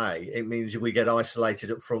to play, it means we get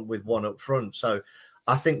isolated up front with one up front. So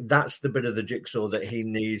I think that's the bit of the jigsaw that he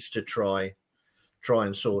needs to try try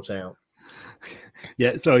and sort out.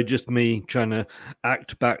 Yeah, sorry, just me trying to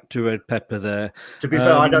act back to Red Pepper there. To be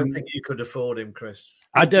fair, I don't think you could afford him, Chris.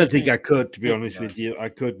 I don't think I could, to be honest with you. I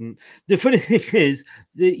couldn't. The funny thing is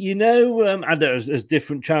that, I know as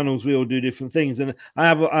different channels, we all do different things. And I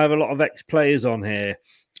have a lot of ex-players on here.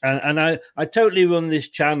 And I totally run this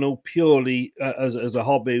channel purely as a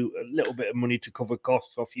hobby, a little bit of money to cover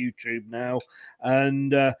costs off YouTube now.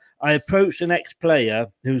 And I approached an ex-player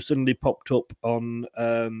who suddenly popped up on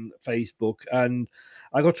Facebook, and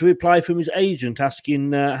I got a reply from his agent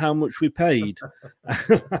asking how much we paid.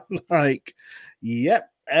 Like, yep,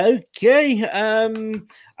 okay.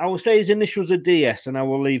 I will say his initials are DS, and I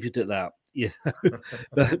will leave it at that.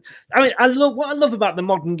 But I mean, what I love about the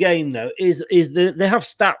modern game though is that they have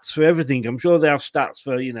stats for everything. I'm sure they have stats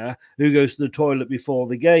for who goes to the toilet before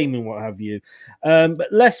the game and what have you.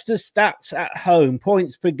 But Leicester's stats at home,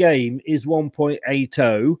 points per game, is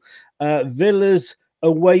 1.80. Villa's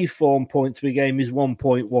away form points per game is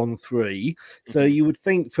 1.13. So you would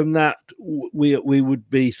think from that we would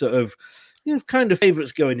be sort of kind of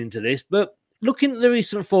favourites going into this, but looking at the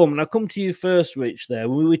recent form, and I'll come to you first, Rich, there.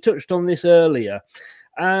 We touched on this earlier.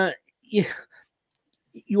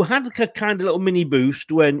 You had a kind of little mini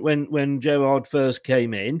boost when Gerrard first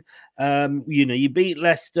came in. You beat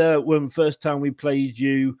Leicester when first time we played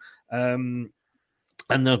you. And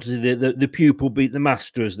obviously the pupil beat the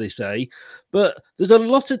master, as they say. But there's a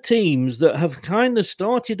lot of teams that have kind of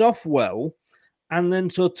started off well and then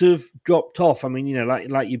sort of dropped off. I mean,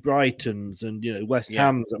 like your Brightons and West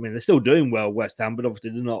Hams. I mean, they're still doing well, West Ham, but obviously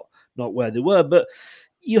they're not where they were. But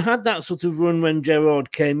you had that sort of run when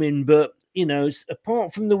Gerrard came in. But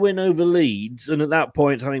apart from the win over Leeds, and at that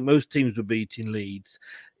point, I think most teams were beating Leeds.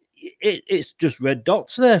 It's just red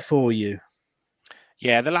dots there for you.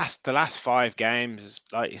 Yeah, the last 5 games,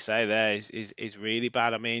 like you say, there is really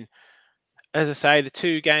bad. I mean, as I say, the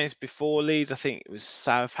 2 games before Leeds, I think it was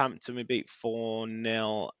Southampton we beat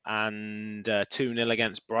 4-0 and 2-0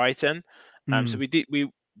 against Brighton. So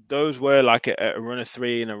those were like a run of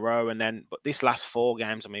 3 in a row, but this last 4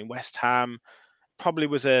 games, I mean, West Ham probably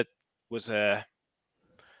was an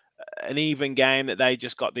even game that they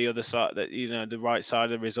just got the other side, that the right side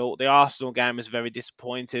of the result. The Arsenal game was very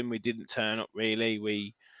disappointing. We didn't turn up really.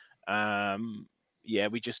 We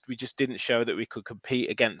just didn't show that we could compete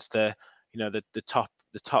against the top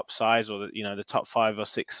sides, or the top 5 or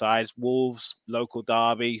 6 sides. Wolves, local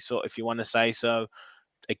derby, sort of, if you want to say so.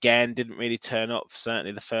 Again, didn't really turn up.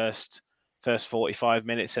 Certainly the first 45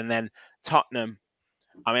 minutes, and then Tottenham.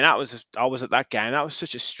 I mean, I was at that game. That was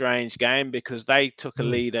such a strange game because they took a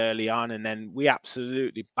lead early on, and then we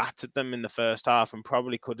absolutely battered them in the first half, and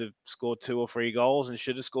probably could have scored 2 or 3 goals, and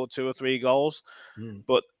should have scored 2 or 3 goals.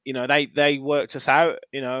 But they worked us out.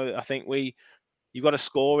 I think you've got to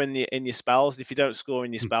score in your spells. If you don't score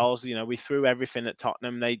in your spells, we threw everything at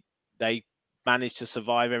Tottenham. They managed to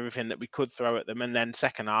survive everything that we could throw at them. And then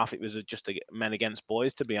second half, it was just a men against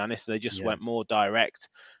boys, to be honest. They just went more direct,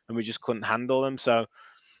 and we just couldn't handle them. So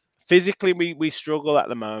physically, we struggle at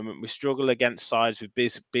the moment. We struggle against sides with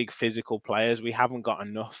big physical players. We haven't got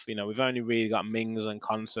enough. We've only really got Mings and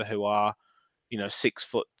Konsa, who are,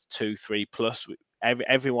 6'2", 3 plus.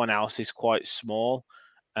 Everyone else is quite small.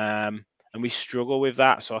 And we struggle with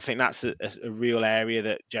that. So I think that's a real area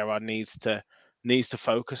that Gerrard needs to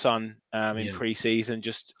focus on in pre-season.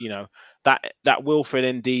 Just that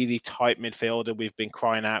Wilfred Ndidi type midfielder we've been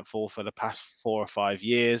crying out for the past 4 or 5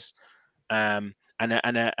 years, and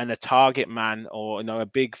a target man, or a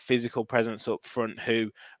big physical presence up front who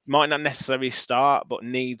might not necessarily start, but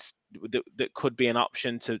that could be an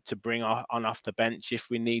option to bring on off the bench if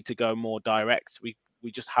we need to go more direct. We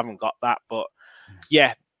just haven't got that. But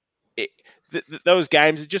yeah. Those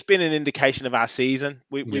games have just been an indication of our season.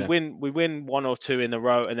 We win 1 or 2 in a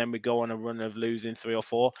row, and then we go on a run of losing 3 or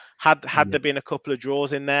 4. Had there been a couple of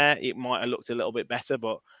draws in there, it might have looked a little bit better,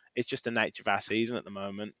 but it's just the nature of our season at the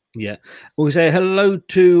moment. Yeah. We'll say hello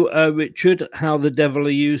to Richard. How the devil are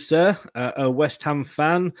you, sir? A West Ham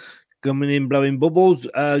fan. Coming in, blowing bubbles.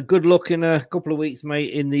 Good luck in a couple of weeks,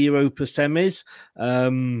 mate, in the Europa semis.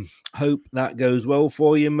 Hope that goes well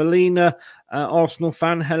for you. Melina, Arsenal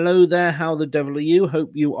fan, hello there. How the devil are you? Hope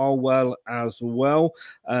you are well as well.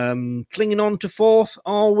 Clinging on to 4th,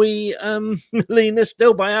 are we, Melina,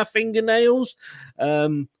 still by our fingernails?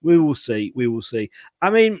 We will see. We will see. I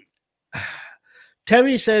mean,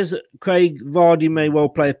 Terry says Craig Vardy may well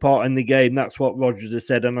play a part in the game. That's what Rogers has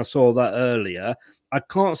said, and I saw that earlier. I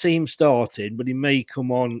can't see him starting, but he may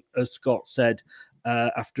come on, as Scott said,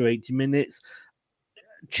 after 80 minutes.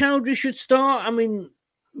 Chowdhury should start. I mean,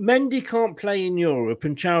 Mendy can't play in Europe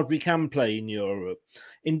and Chowdhury can play in Europe.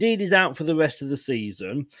 Indeed, he's out for the rest of the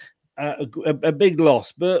season. A big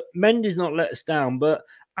loss, but Mendy's not let us down. But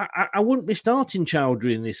I wouldn't be starting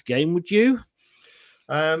Chowdhury in this game, would you?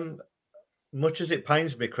 Much as it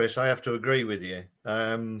pains me, Chris, I have to agree with you.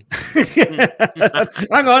 Hang on.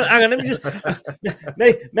 Let me just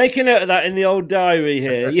make a note of that in the old diary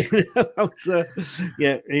here. You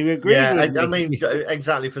agree? Yeah, I mean,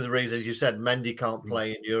 exactly for the reasons you said. Mendy can't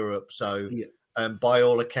play in Europe, so by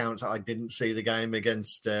all accounts, I didn't see the game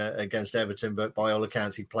against Everton, but by all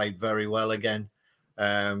accounts, he played very well again,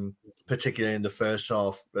 particularly in the first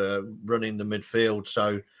half, running the midfield.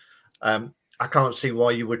 So. I can't see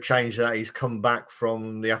why you would change that. He's come back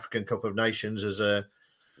from the African Cup of Nations as a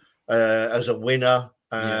winner,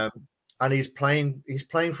 and he's playing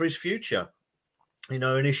for his future,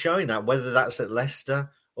 and he's showing that, whether that's at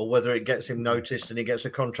Leicester or whether it gets him noticed and he gets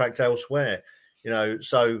a contract elsewhere,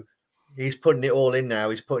 So he's putting it all in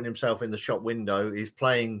now. He's putting himself in the shop window. He's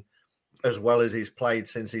playing as well as he's played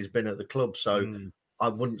since he's been at the club. So I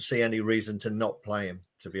wouldn't see any reason to not play him,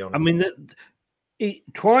 to be honest. I mean,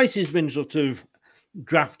 twice he's been sort of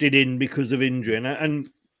drafted in because of injury, and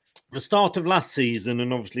the start of last season,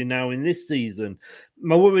 and obviously now in this season,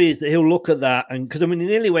 my worry is that he'll look at that, and because he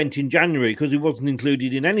nearly went in January because he wasn't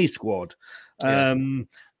included in any squad, and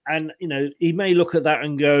he may look at that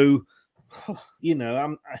and go, as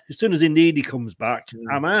soon as Ndidi comes back,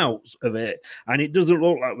 I'm out of it, and it doesn't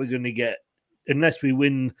look like we're going to get. Unless we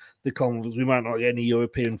win the conference, we might not get any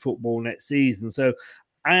European football next season. So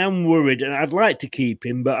I am worried, and I'd like to keep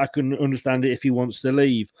him, but I can understand it if he wants to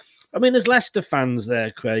leave. I mean, there's Leicester fans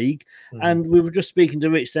there, Craig, and we were just speaking to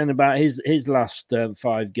Rich then about his last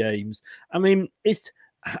 5 games. I mean,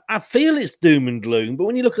 I feel it's doom and gloom, but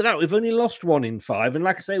when you look at that, we've only lost 1 in 5, and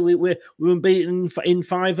like I say, we're unbeaten in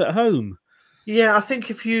 5 at home. Yeah, I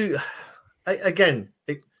think if you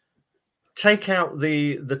take out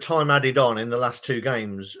the time added on in the last 2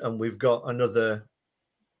 games, and we've got another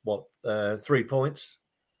 3 points.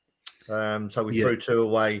 So we threw 2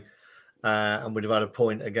 away, and we'd have had a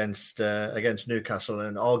point against Newcastle,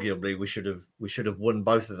 and arguably we should have won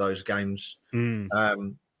both of those games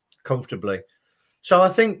comfortably. So I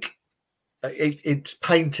think it's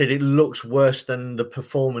painted. It looks worse than the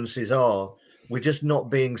performances are. We're just not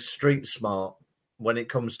being street smart when it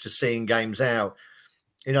comes to seeing games out.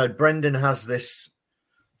 Brendan has this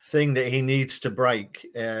thing that he needs to break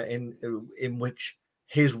in which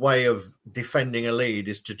his way of defending a lead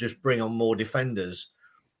is to just bring on more defenders,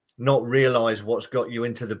 not realise what's got you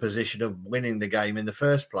into the position of winning the game in the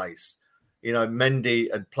first place.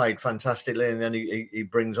 Mendy had played fantastically, and then he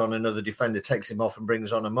brings on another defender, takes him off and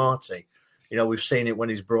brings on Amati. We've seen it when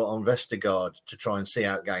he's brought on Vestergaard to try and see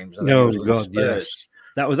out games. Oh, God, yes.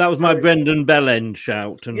 That was my Brendan Bellend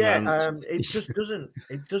shout. And it just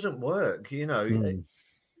doesn't work.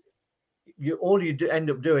 All you end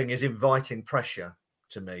up doing is inviting pressure.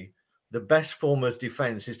 To me, the best form of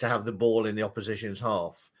defense is to have the ball in the opposition's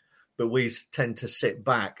half, but we tend to sit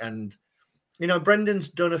back. And Brendan's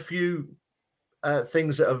done a few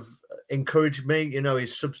things that have encouraged me.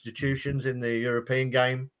 His substitutions in the European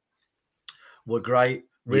game were great.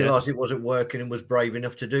 Realised it wasn't working and was brave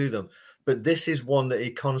enough to do them. But this is one that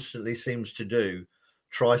he constantly seems to do.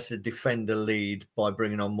 Tries to defend a lead by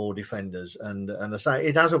bringing on more defenders, and I say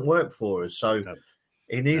it hasn't worked for us. So. No.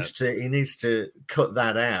 He needs to cut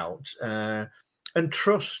that out and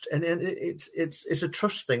trust, and it's a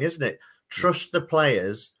trust thing, isn't it? Trust the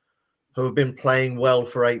players who have been playing well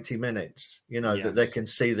for 80 minutes. That they can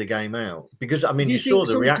see the game out. Because you saw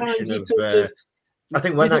the reaction of. I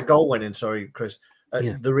think when that goal went in, sorry, Chris,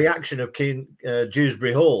 the reaction of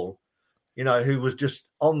Dewsbury Hall, who was just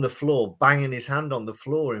on the floor, banging his hand on the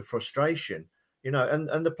floor in frustration.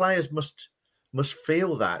 And the players must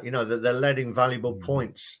feel that, that they're letting valuable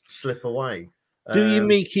points slip away. Do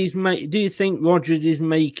you think Rodgers is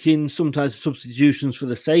making sometimes substitutions for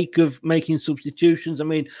the sake of making substitutions? I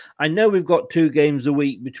mean, I know we've got 2 games a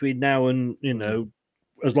week between now and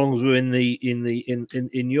as long as we're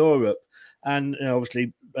in Europe, and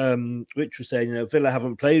obviously Rich was saying Villa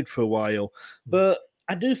haven't played for a while, but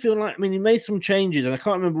I do feel like he made some changes, and I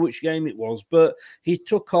can't remember which game it was, but he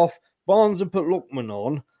took off Barnes and put Lookman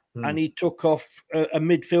on. And he took off a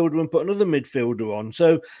midfielder and put another midfielder on.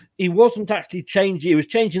 So he wasn't actually changing. He was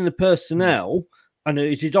changing the personnel, and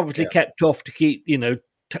it is obviously kept off to keep, fit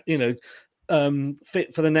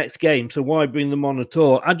for the next game. So why bring them on at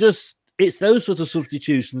all? It's those sort of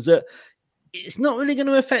substitutions that it's not really going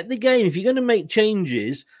to affect the game. If you're going to make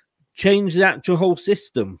changes, change the actual whole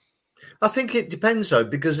system. I think it depends though,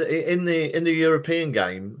 because in the European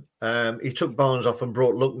game, he took Barnes off and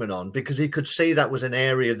brought Lookman on because he could see that was an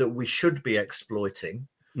area that we should be exploiting,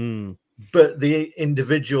 but the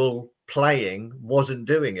individual playing wasn't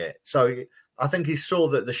doing it. So I think he saw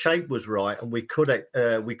that the shape was right and we could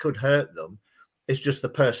hurt them. It's just the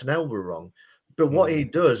personnel were wrong. But what he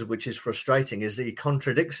does, which is frustrating, is that he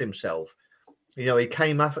contradicts himself. You know, he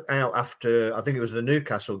came out after, I think it was the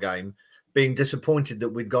Newcastle game, being disappointed that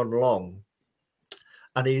we'd gone long.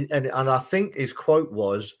 And I think his quote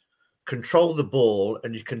was, control the ball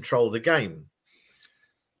and you control the game.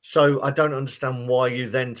 So I don't understand why you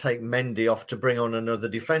then take Mendy off to bring on another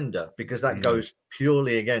defender, because that goes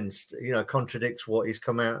purely against, contradicts what he's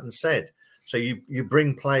come out and said. So you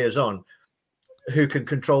bring players on who can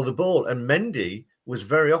control the ball. And Mendy was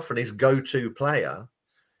very often his go-to player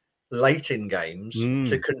late in games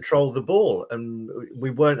to control the ball. And we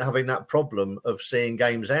weren't having that problem of seeing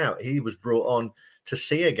games out. He was brought on to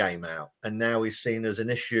see a game out, and now he's seen as an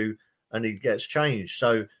issue and he gets changed.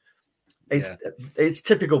 So it's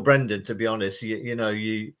typical Brendan, to be honest. It's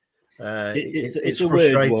a frustrating.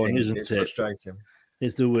 weird one, isn't it? Frustrating.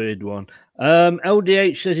 It's the weird one.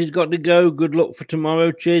 LDH says he's got to go. Good luck for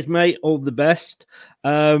tomorrow. Cheers, mate. All the best.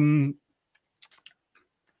 I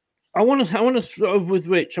want to start off with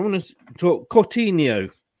Rich. I want to talk Coutinho.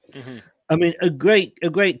 I mean, a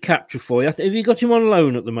great capture for you. Have you got him on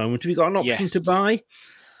loan at the moment? Have you got an option to buy?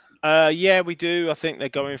 Yeah, we do. I think they're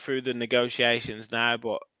going through the negotiations now,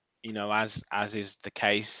 but as is the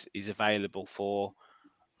case, is available for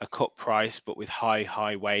a cut price, but with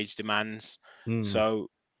high wage demands. So,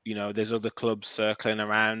 there's other clubs circling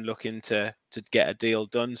around looking to get a deal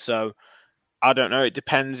done. So I don't know. It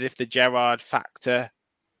depends if the Gerrard factor,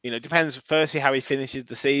 it depends firstly how he finishes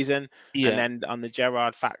the season, and then on the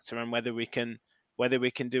Gerrard factor and whether we can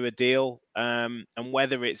do a deal, and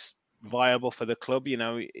whether it's viable for the club.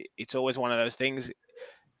 It's always one of those things.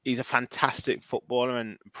 He's a fantastic footballer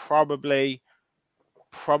and probably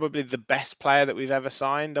the best player that we've ever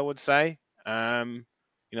signed, I would say.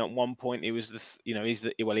 At one point he was he is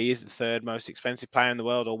the third most expensive player in the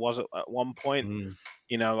world, or was at one point.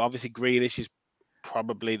 Obviously Grealish is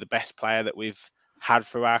probably the best player that we've had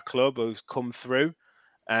for our club who's come through.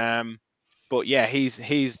 But yeah,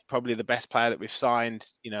 he's probably the best player that we've signed,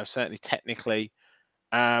 certainly technically.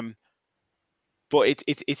 But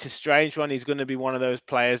it's a strange one. He's going to be one of those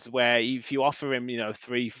players where if you offer him,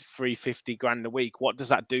 $350,000 a week, what does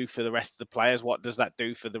that do for the rest of the players? What does that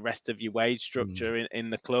do for the rest of your wage structure in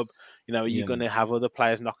the club? Are you going to have other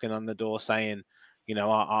players knocking on the door saying,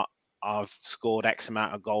 I've scored X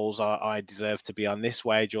amount of goals, I deserve to be on this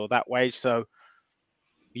wage or that wage? So,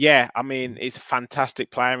 yeah, I mean, it's a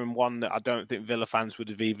fantastic player and one that I don't think Villa fans would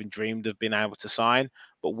have even dreamed of being able to sign.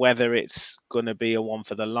 But whether it's going to be a one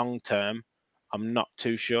for the long term, I'm not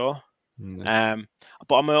too sure. But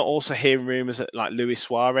I'm also hearing rumours that like Luis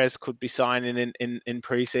Suarez could be signing in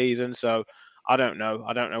pre-season. So I don't know.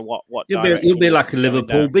 I don't know what you'll be like a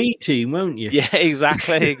Liverpool B team, won't you? Yeah,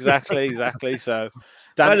 exactly. So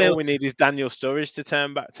all we need is Daniel Sturridge to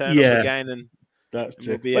turn up again, and that's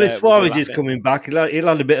true. If Suarez is coming back, he'll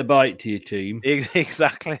add a bit of bite to your team.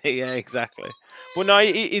 Exactly. Yeah, exactly. Well, no,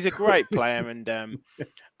 he's a great player, and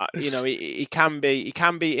he can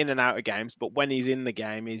be in and out of games, but when he's in the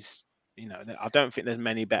game, I don't think there's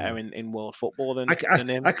many better in world football than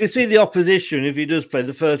him. I can see the opposition if he does play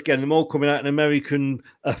the first game. Them all coming out in American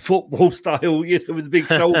football style, with the big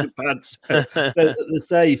shoulder pads. They're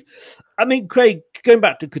safe. I mean, Craig, going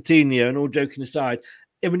back to Coutinho and all joking aside,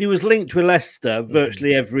 when he was linked with Leicester,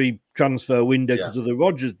 virtually every transfer window because of the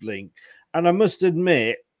Rodgers link, and I must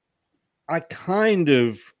admit, I kind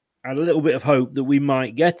of had a little bit of hope that we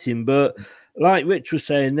might get him, but like Rich was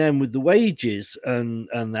saying then, with the wages and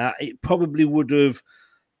that, it probably would have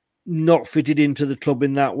not fitted into the club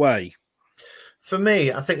in that way. For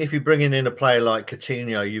me, I think if you're bringing in a player like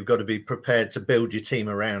Coutinho, you've got to be prepared to build your team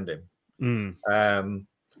around him. And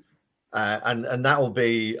that will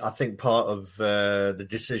be, I think, part of the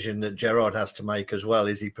decision that Gerrard has to make as well.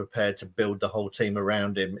 Is he prepared to build the whole team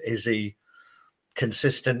around him? Is he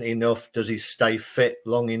consistent enough? Does he stay fit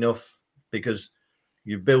long enough? Because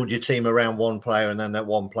you build your team around one player and then that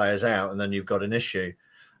one player's out and then you've got an issue.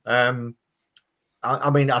 I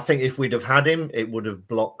mean, I think if we'd have had him, it would have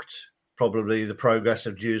blocked probably the progress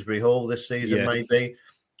of Dewsbury Hall this season, maybe.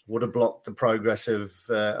 Would have blocked the progress of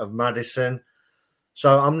Maddison.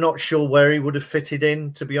 So I'm not sure where he would have fitted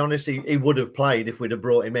in, to be honest. He would have played if we'd have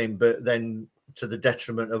brought him in, but then to the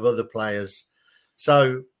detriment of other players.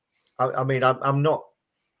 So, I mean, I'm not...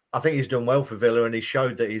 I think he's done well for Villa, and he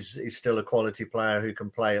showed that he's still a quality player who can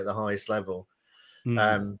play at the highest level.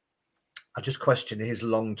 I just question his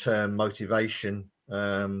long-term motivation.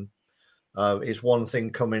 It's one thing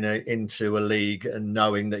coming into a league and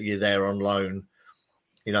knowing that you're there on loan.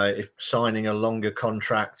 If signing a longer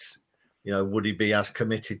contract, would he be as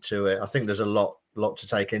committed to it? I think there's a lot to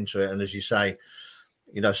take into it. And as you say,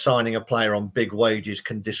 signing a player on big wages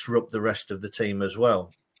can disrupt the rest of the team as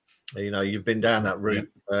well. You've been down that route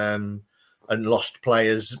and lost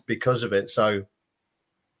players because of it. So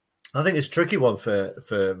I think it's a tricky one for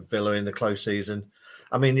Villa in the close season.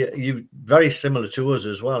 I mean, you're very similar to us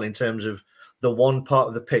as well in terms of the one part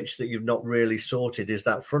of the pitch that you've not really sorted is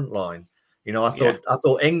that front line. I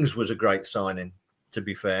thought Ings was a great signing, to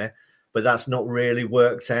be fair, but that's not really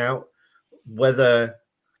worked out. Whether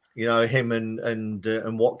him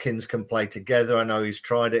and Watkins can play together, I know he's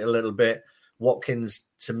tried it a little bit. Watkins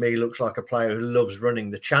to me looks like a player who loves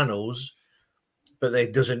running the channels, but they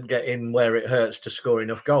doesn't get in where it hurts to score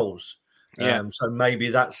enough goals. Yeah. So maybe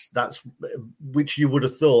that's which you would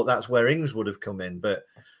have thought that's where Ings would have come in, but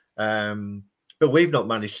we've not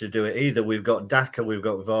managed to do it either. We've got Daka, we've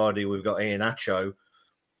got Vardy, we've got Iheanacho,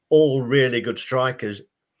 all really good strikers.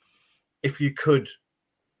 If you could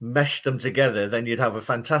mesh them together, then you'd have a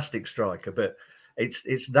fantastic striker. But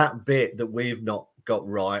it's that bit that we've not got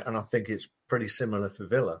right, and I think it's pretty similar for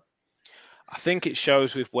Villa. I think it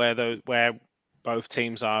shows with where both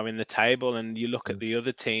teams are in the table, and you look at the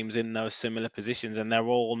other teams in those similar positions, and they're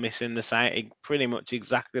all missing the same, pretty much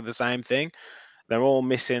exactly the same thing. They're all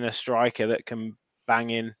missing a striker that can bang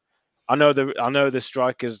in. I know the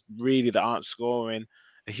strikers really that aren't scoring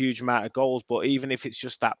a huge amount of goals, but even if it's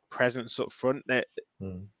just that presence up front, that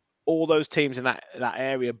all those teams in that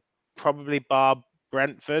area, probably bar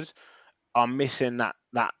Brentford, are missing that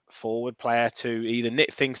forward player to either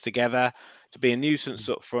knit things together, to be a nuisance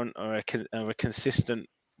up front, or a consistent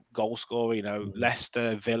goal scorer.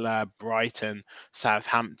 Leicester, Villa, Brighton,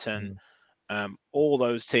 Southampton, all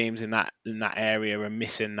those teams in that area are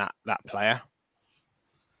missing that player.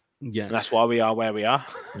 Yeah, and that's why we are where we are.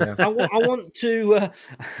 Yeah. I want to.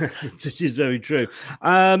 This is very true.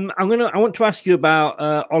 I want to ask you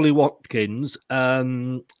about Ollie Watkins.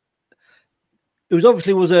 It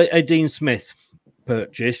was a Dean Smith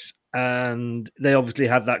purchase, and they obviously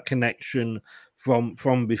had that connection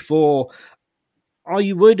from before. Are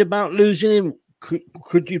you worried about losing him?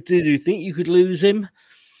 Did you think you could lose him?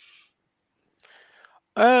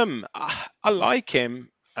 I like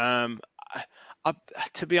him.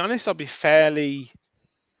 To be honest, I'll be fairly.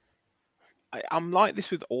 I'm like this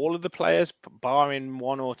with all of the players, barring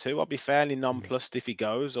one or two. I'll be fairly nonplussed if he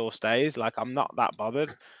goes or stays. Like, I'm not that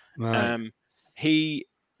bothered. Right.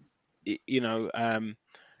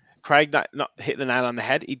 Craig not hit the nail on the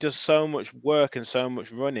head. He does so much work and so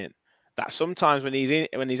much running that sometimes when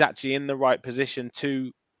he's actually in the right position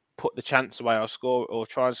to put the chance away or score or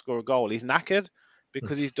try and score a goal, he's knackered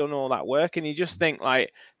because he's done all that work. And you just think,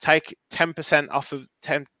 like, take 10% off of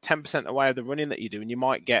 10% away of the running that you do, and you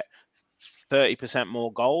might get 30%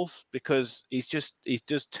 more goals, because he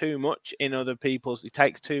does too much in other people's. He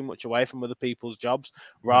takes too much away from other people's jobs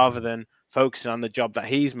rather than focusing on the job that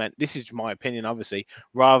he's meant. This is my opinion, obviously,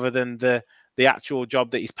 rather than the actual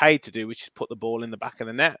job that he's paid to do, which is put the ball in the back of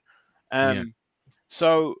the net.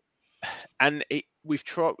 So, and we've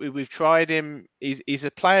tried him. He's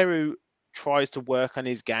a player who tries to work on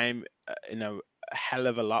his game, a hell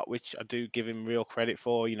of a lot, which I do give him real credit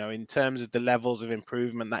for. In terms of the levels of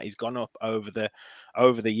improvement that he's gone up over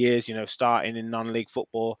the years. Starting in non-league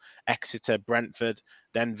football, Exeter, Brentford,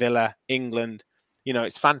 then Villa, England.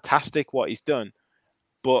 It's fantastic what he's done,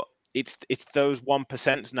 but it's those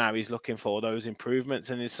 1% now he's looking for, those improvements.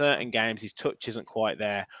 And in certain games, his touch isn't quite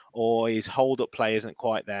there, or his hold-up play isn't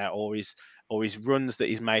quite there, or his runs that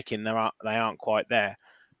he's making, they aren't quite there.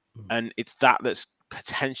 And it's that's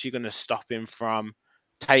potentially going to stop him from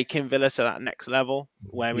taking Villa to that next level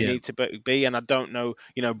where we need to be. And I don't know,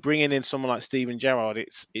 bringing in someone like Steven Gerrard,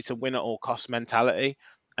 it's a win at all cost mentality,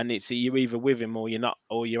 and it's you're either with him or you're not,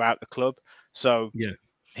 or you're out the club. So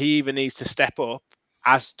he either needs to step up,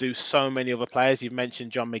 as do so many other players. You've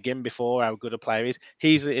mentioned John McGinn before, how good a player he is.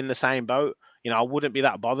 He's in the same boat. I wouldn't be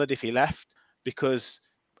that bothered if he left, because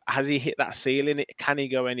has he hit that ceiling? Can he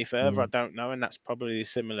go any further? I don't know. And that's probably a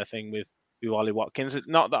similar thing with Ollie Watkins.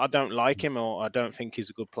 Not that I don't like him or I don't think he's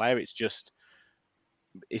a good player. It's just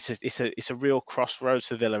it's a real crossroads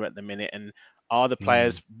for Villa at the minute. And are the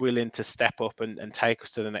players willing to step up and take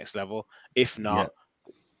us to the next level? If not,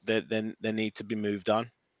 then they need to be moved on.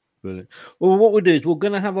 Brilliant. Well, what we'll do is we're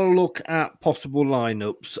going to have a look at possible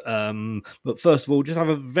lineups. But first of all, just have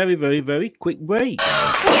a very, very, very quick break.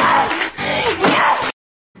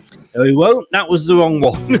 There we won't. That was the wrong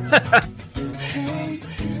one.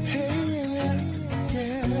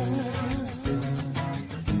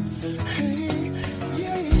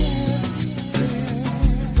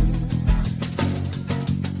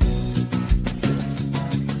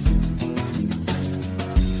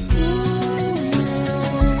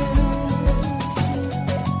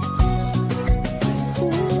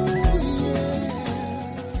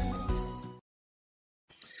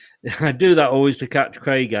 I do that always to catch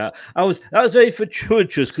Craig out. That was very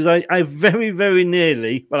fortuitous because I very, very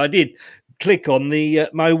nearly, but I did click on the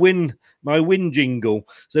my win jingle.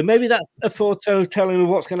 So maybe that's a foretelling of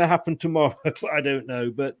what's going to happen tomorrow. I don't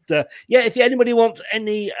know. But if anybody wants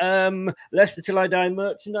any Leicester Till I Die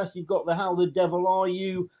merchandise, you've got the How the Devil Are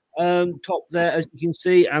You top there, as you can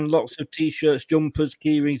see, and lots of t-shirts, jumpers,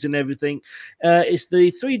 keyrings, and everything. It's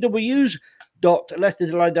the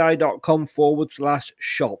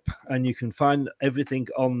 3Ws.leicestertillidie.com/shop, and you can find everything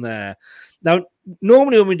on there. Now,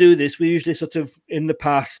 normally when we do this, we usually sort of, in the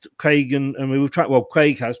past, Craig and we've tried. Well,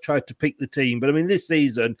 Craig has tried to pick the team, but I mean, this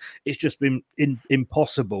season it's just been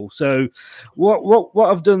impossible. So, what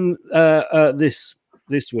I've done this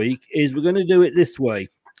week is we're going to do it this way,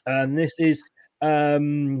 and this is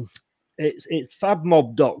it's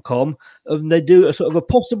fabmob.com, and they do a sort of a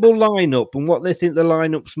possible lineup and what they think the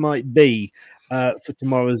lineups might be for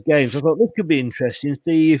tomorrow's game. So I thought this could be interesting,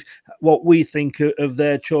 see what we think of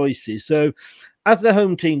their choices. So as the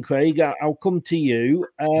home team, Craig, I'll come to you.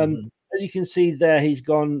 As you can see there, they've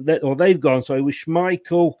gone, with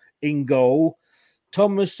Schmeichel in goal,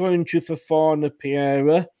 Thomas, Soyuncu, Fofana,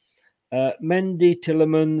 Piera, Mendy,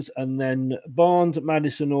 Tielemans, and then Barnes,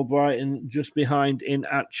 Maddison, or Brighton just behind in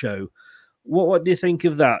Acho. What do you think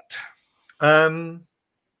of that?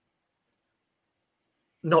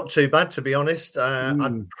 Not too bad, to be honest.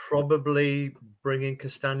 I'd probably bring in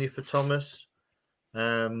Castagna for Thomas.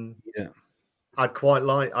 I'd quite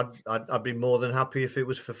like. I'd be more than happy if it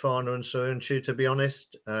was Fofana and Soyuncu, to be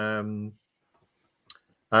honest. And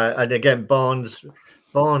again, Barnes.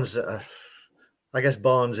 I guess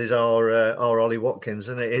Barnes is our Ollie Watkins,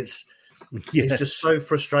 and it's just so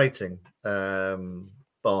frustrating,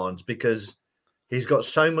 Barnes, because he's got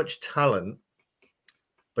so much talent,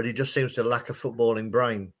 but he just seems to lack a footballing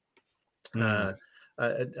brain, and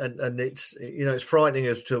it's it's frightening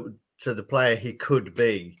as to the player he could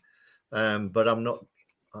be, but I'm not.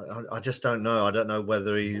 I just don't know. I don't know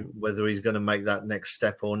whether he's going to make that next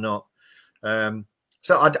step or not.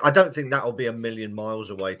 So I don't think that'll be a million miles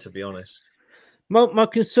away, to be honest. My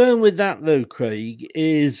concern with that, though, Craig,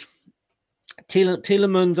 is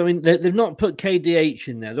Tielemans. I mean, they've not put KDH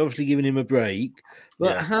in there. They're obviously giving him a break.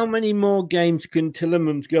 But how many more games can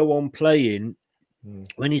Tielemans go on playing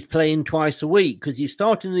when he's playing twice a week? Because he's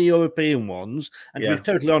starting the European ones. And to be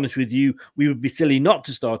totally honest with you, we would be silly not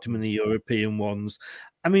to start him in the European ones.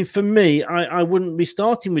 I mean, for me, I wouldn't be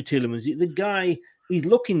starting with Tielemans. The guy, he's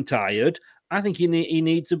looking tired. I think he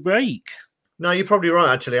needs a break. No, you're probably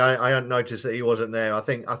right. Actually, I hadn't noticed that he wasn't there. I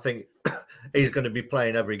think he's going to be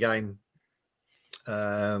playing every game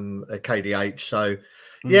at KDH. So,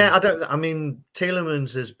 I mean,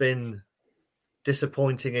 Tielemans has been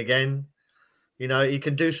disappointing again. He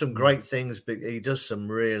can do some great things, but he does some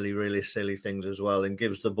really, really silly things as well, and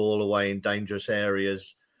gives the ball away in dangerous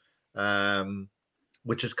areas,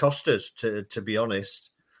 which has cost us, to be honest.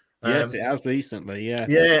 Yes, it has recently. Yeah.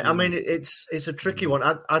 Yeah, I mean, it's a tricky one.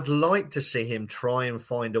 I'd like to see him try and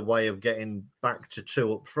find a way of getting back to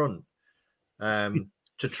two up front, to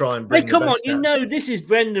try and bring. Hey, come on! Out. This is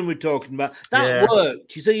Brendan we're talking about. That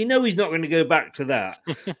worked, so he's not going to go back to that.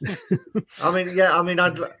 I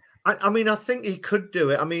think he could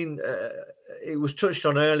do it. I mean, it was touched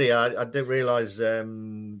on earlier. I didn't realise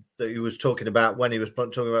that he was talking about when he was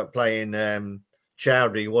talking about playing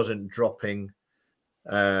Chowdhury. He wasn't dropping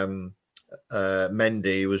Mendy.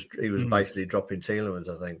 He was basically dropping Tielemans,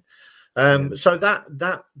 I think. So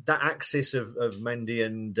that axis of Mendy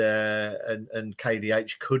and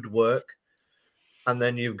KDH could work, and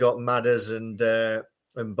then you've got Madders and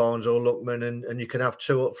Barnes or Lookman, and you can have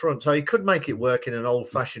two up front. So he could make it work in an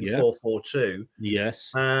old-fashioned 4-4-2. Yes,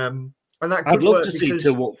 and that could I'd love work to see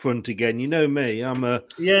two up front again. You know me, I'm a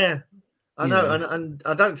I know, and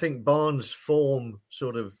I don't think Barnes' form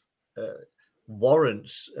sort of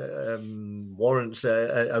warrants a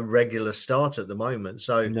regular start at the moment.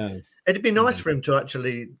 So it'd be nice for him to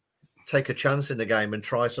actually take a chance in the game and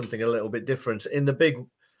try something a little bit different. In the big,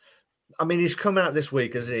 I mean, he's come out this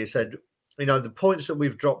week, as he said, the points that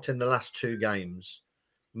we've dropped in the last two games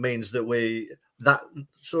means that that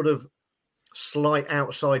sort of slight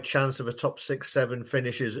outside chance of a top 6-7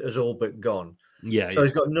 finish has all but gone. So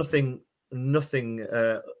he's got nothing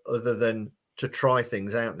other than to try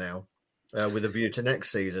things out now. With a view to next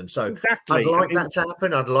season. So I'd like that to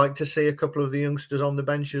happen. I'd like to see a couple of the youngsters on the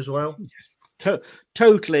bench as well.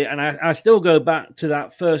 Totally. And I still go back to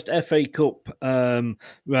that first FA Cup round,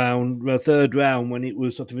 the third round, when it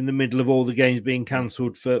was sort of in the middle of all the games being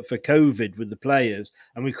cancelled for COVID with the players,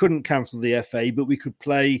 and we couldn't cancel the FA, but we could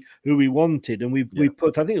play who we wanted, and we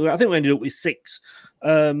put I think we ended up with 6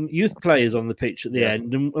 youth players on the pitch at the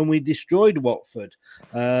end, and we destroyed Watford.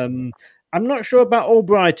 I'm not sure about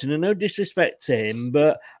Albrighton, and no disrespect to him,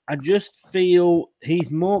 but I just feel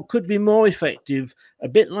could be more effective, a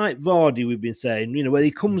bit like Vardy, we've been saying, where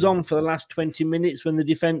he comes on for the last 20 minutes when the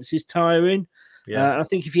defence is tiring. Yeah. I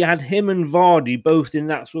think if you had him and Vardy both in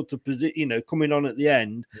that sort of position, coming on at the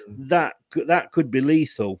end, that could be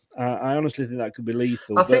lethal. I honestly think that could be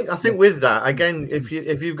lethal. I think with that, again, if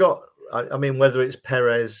you've got, I mean, whether it's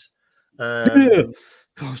Perez.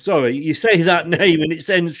 Oh, sorry, you say that name and it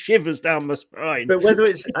sends shivers down my spine. But whether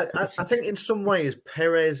it's, I think in some ways,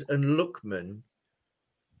 Perez and Lookman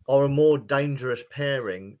are a more dangerous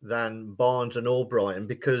pairing than Barnes and Albrighton,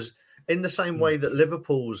 because in the same way that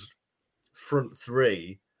Liverpool's front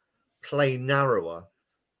three play narrower,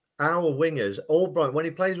 our wingers, Albrighton, when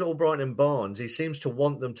he plays with Albrighton and Barnes, he seems to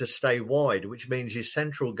want them to stay wide, which means your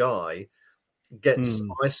central guy gets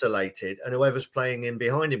isolated and whoever's playing in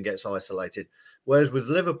behind him gets isolated. Whereas with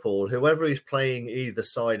Liverpool, whoever is playing either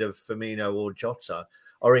side of Firmino or Jota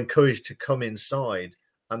are encouraged to come inside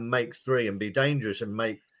and make 3 and be dangerous and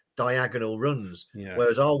make diagonal runs. Yeah.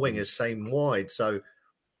 Whereas our wingers same wide. So,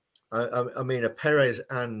 I mean, a Perez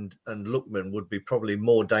and Lookman would be probably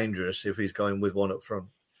more dangerous if he's going with one up front.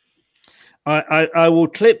 I will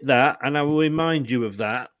clip that and I will remind you of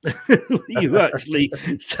that. You actually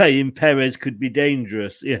saying Perez could be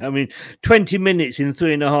dangerous. Yeah, I mean, 20 minutes in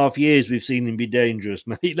 3.5 years we've seen him be dangerous,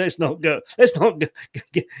 mate. Let's not go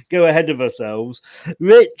ahead of ourselves.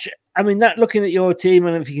 Rich, I mean, that looking at your team,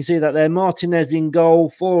 and if you can see that there, Martinez in goal,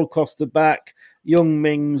 4 across the back, Young,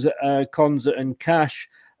 Mings, Konza and Cash.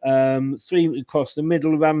 3 across the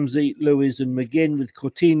middle, Ramsey, Lewis and McGinn, with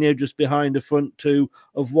Coutinho just behind the front 2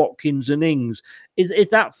 of Watkins and Ings. Is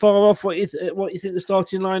that far off what you think the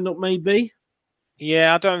starting lineup may be?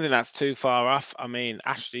 Yeah, I don't think that's too far off. I mean,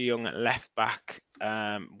 Ashley Young at left back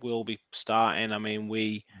will be starting. I mean,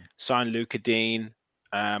 we signed Luca Dean,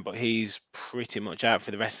 but he's pretty much out for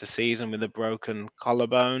the rest of the season with a broken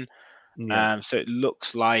collarbone. Yeah. So it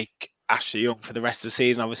looks like Ashley Young for the rest of the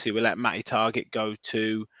season. Obviously, we let Matty Targett go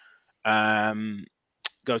to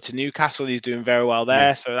Newcastle. He's doing very well there.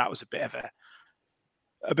 Yeah. So that was a bit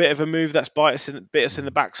of a move that's bit us in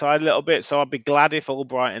the backside a little bit. So I'd be glad if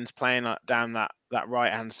Albrighton's playing down that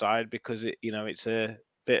right hand side, because it's a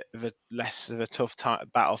bit of a less of a tough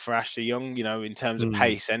battle for Ashley Young. In terms of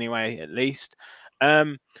pace, anyway, at least.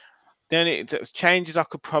 The only changes I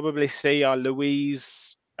could probably see are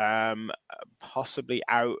Louise. Possibly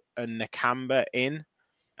out and Nakamba in,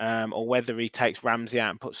 or whether he takes Ramsey out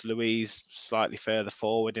and puts Louise slightly further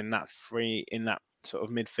forward in that sort of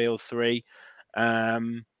midfield 3.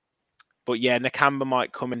 But yeah, Nakamba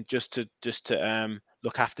might come in just to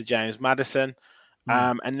look after James Maddison,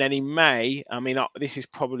 and then he may. I mean, this is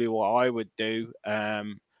probably what I would do.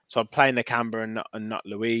 So I'd play Nakamba and not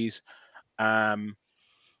Louise.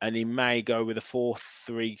 And he may go with a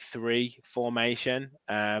 4-3-3 formation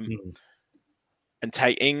and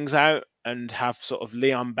take Ings out and have sort of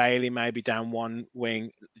Leon Bailey maybe down one wing,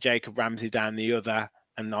 Jacob Ramsey down the other,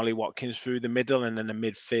 and Ollie Watkins through the middle, and then a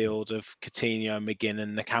midfield of Coutinho, McGinn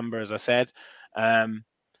and Nakamba, as I said.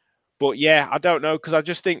 But yeah, I don't know, because I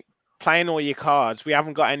just think playing all your cards, we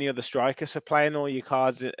haven't got any other strikers, so playing all your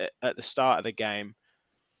cards at the start of the game,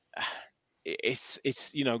 it's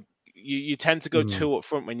you tend to go 2 up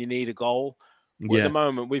front when you need a goal. Yeah. At the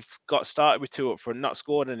moment, we've got started with 2 up front, not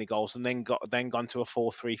scored any goals, and then gone to a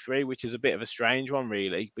 4-3-3, which is a bit of a strange one,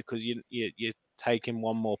 really, because you're taking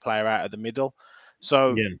one more player out of the middle.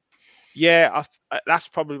 So, that's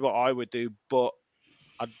probably what I would do, but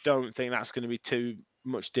I don't think that's going to be too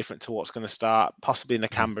much different to what's going to start. Possibly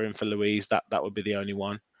Nakamba in for Louise. That would be the only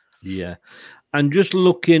one. Yeah, and just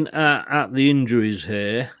looking at the injuries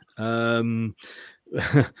here.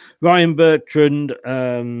 Ryan Bertrand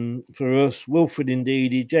for us, Wilfred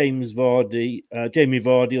Ndidi, Jamie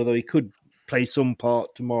Vardy, although he could play some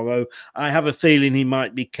part tomorrow. I have a feeling he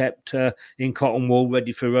might be kept in cotton wool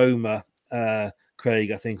ready for Roma,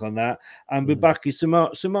 Craig, I think, on that. And Bubaki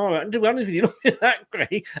Samara. And to be honest with you, looking at that,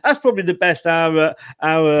 Craig, that's probably the best our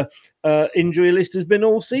injury list has been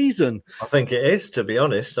all season. I think it is, to be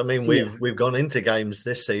honest. I mean, we've gone into games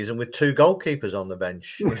this season with 2 goalkeepers on the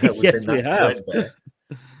bench. Yes, we have.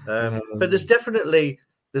 But there's definitely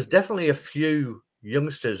a few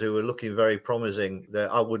youngsters who are looking very promising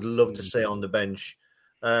that I would love to see on the bench.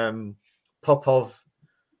 Popov,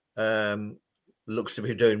 looks to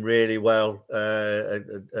be doing really well. A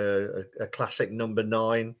classic number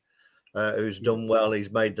 9 who's done well.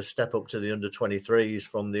 He's made the step up to the under-23s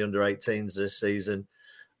from the under-18s this season.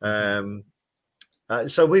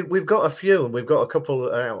 So we've got a few, and we've got a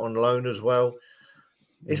couple out on loan as well.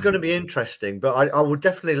 It's going to be interesting, but I would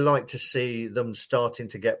definitely like to see them starting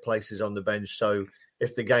to get places on the bench. So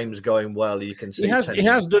if the game's going well, you can see. He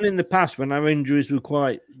has done in the past when our injuries were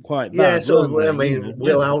quite bad. Yeah, so I mean,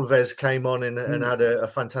 Will Alves came on and had a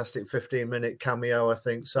fantastic 15-minute cameo, I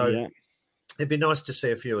think. So it'd be nice to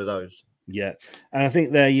see a few of those. Yeah, and I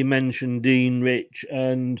think there you mentioned Dean Rich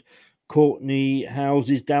and Courtney House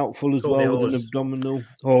is doubtful as well with an abdominal.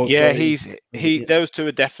 Those two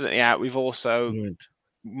are definitely out. We've also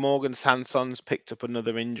Morgan Sanson's picked up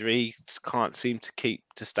another injury. He can't seem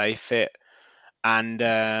to stay fit. And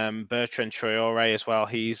Bertrand Traore as well.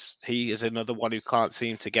 He is another one who can't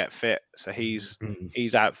seem to get fit. So he's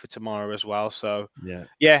out for tomorrow as well. So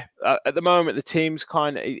at the moment the team's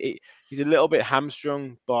kind of he's a little bit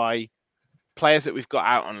hamstrung by players that we've got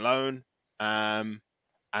out on loan,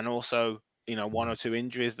 and also one or two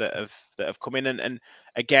injuries that have come in. And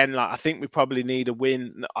again, like I think we probably need a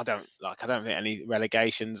win. I don't think any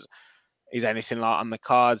relegations is anything like on the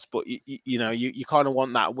cards, but you kind of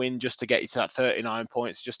want that win just to get you to that 39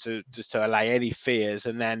 points, just to allay any fears.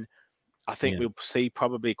 And then I think we'll see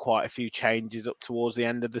probably quite a few changes up towards the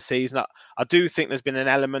end of the season. I do think there's been an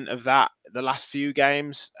element of that the last few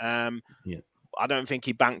games. I don't think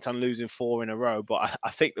he banked on losing 4 in a row, but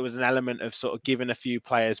I think there was an element of sort of giving a few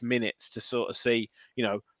players minutes to sort of see,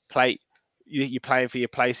 you're playing for your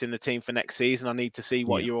place in the team for next season. I need to see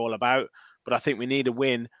what you're all about. But I think we need a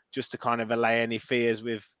win just to kind of allay any fears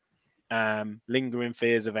with lingering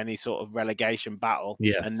fears of any sort of relegation battle.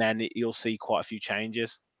 Yeah. And then you'll see quite a few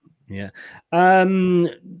changes. Yeah. I mean,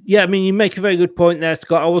 you make a very good point there,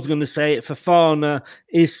 Scott. I was going to say it. Fofana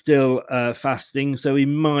is still fasting, so he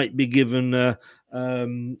might be given the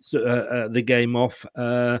game off.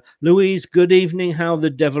 Louise, good evening. How the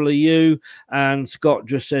devil are you? And Scott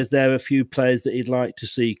just says there are a few players that he'd like to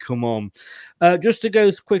see come on. Just to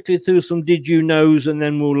go quickly through some did you knows, and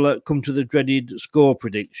then we'll come to the dreaded score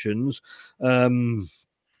predictions.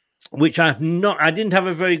 Which I didn't have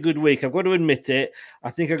a very good week. I've got to admit it. I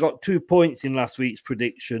think I got 2 points in last week's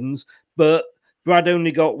predictions, but Brad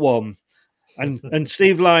only got 1. And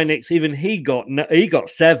Steve Lynix, even he got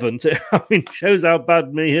 7. So, I mean, shows how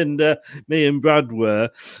bad me and Brad were.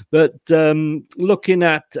 But looking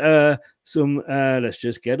at some, let's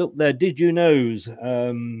just get up there. Did you knows?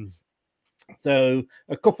 So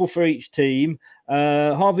a couple for each team.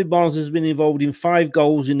 Harvey Barnes has been involved in 5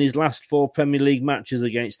 goals in his last 4 Premier League matches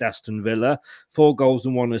against Aston Villa, 4 goals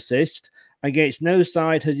and 1 assist. Against no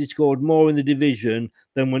side has he scored more in the division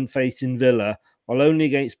than when facing Villa, while only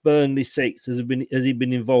against Burnley 6 has he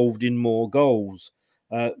been involved in more goals.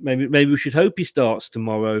 Maybe we should hope he starts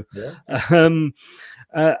tomorrow. Yeah.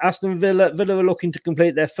 Aston Villa are looking to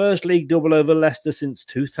complete their first league double over Leicester since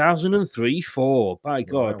 2003-04. By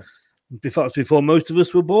God. Wow. Before most of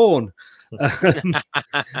us were born. After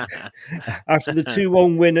the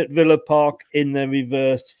 2-1 win at Villa Park in their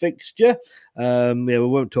reverse fixture. We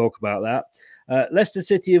won't talk about that. Leicester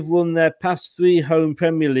City have won their past 3 home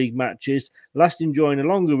Premier League matches, last enjoying a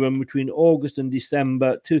longer run between August and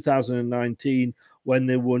December 2019 when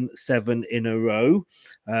they won 7 in a row.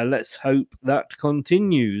 Let's hope that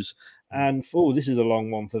continues. And this is a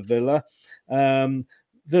long one for Villa.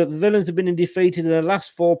 The Villains have been defeated in their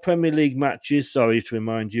last 4 Premier League matches. Sorry to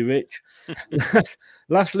remind you, Rich.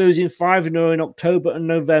 last losing 5 in a row in October and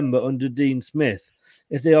November under Dean Smith.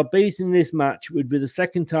 If they are beaten this match, it would be the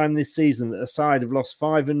second time this season that a side have lost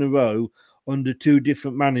 5 in a row under 2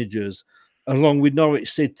 different managers, along with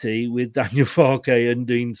Norwich City with Daniel Farke and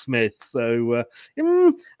Dean Smith. So,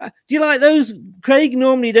 do you like those, Craig?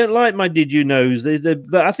 Normally you don't like my did you knows,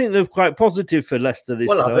 but I think they're quite positive for Leicester this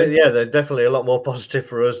time. I think, they're definitely a lot more positive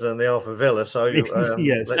for us than they are for Villa. So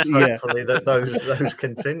let's hopefully that those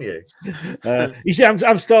continue. You see,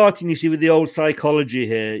 I'm starting, with the old psychology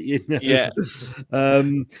here. Yeah.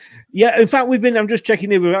 In fact, I'm just checking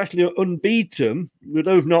here, we're actually unbeaten.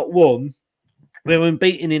 We've not won. We're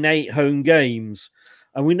unbeaten in 8 home games.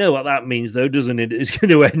 And we know what that means, though, doesn't it? It's going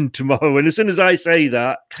to end tomorrow. And as soon as I say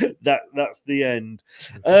that's the end.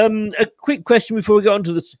 A quick question before we get on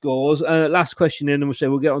to the scores. Last question in, and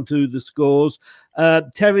we'll get on to the scores.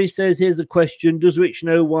 Terry says, here's a question. Does Rich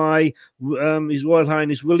know why His Royal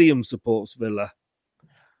Highness William supports Villa?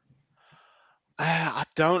 I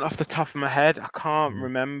don't off the top of my head. I can't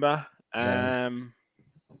remember.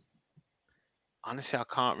 Honestly, I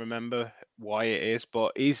can't remember why it is,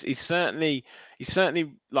 but he's certainly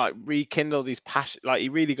like rekindled his passion. Like he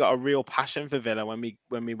really got a real passion for Villa when we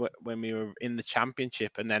were in the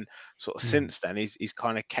Championship, and then sort of since then he's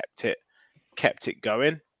kind of kept it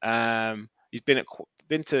going. He's been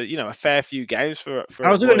to a fair few games for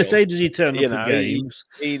I was going to say, does he turn up for games?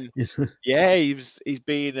 He's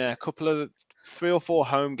been a couple of 3 or 4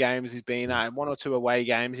 home games. He's been at 1 or 2 away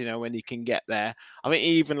games. When he can get there. I mean, he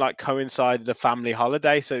even like coincided a family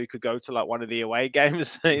holiday, so he could go to like one of the away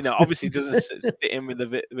games. Obviously doesn't sit in with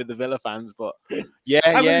the Villa fans, but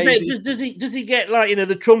does he get like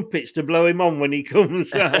the trumpets to blow him on when he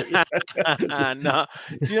comes out? No,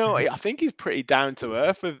 do you know what? I think he's pretty down to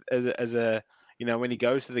earth as a. When he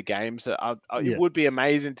goes to the games, it would be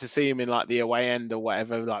amazing to see him in like the away end or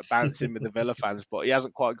whatever, like bouncing with the Villa fans. But he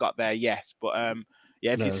hasn't quite got there yet. But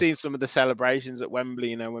you've seen some of the celebrations at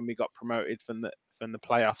Wembley, when we got promoted from the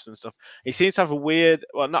playoffs and stuff, he seems to have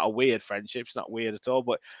not a weird friendship. It's not weird at all,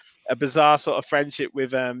 but a bizarre sort of friendship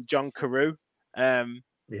with John Carew.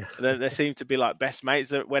 They seem to be like best mates.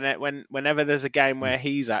 That whenever there's a game where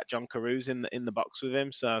he's at, John Carew's in the box with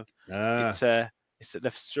him. So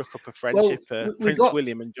they've struck up a friendship. Prince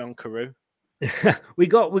William and John Carew. we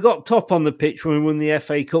got top on the pitch when we won the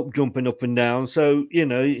FA Cup, jumping up and down. So you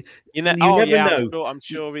never know. I'm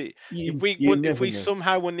sure if we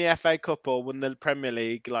somehow won the FA Cup or won the Premier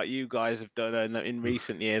League like you guys have done in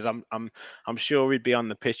recent years, I'm sure we'd be on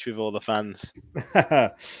the pitch with all the fans.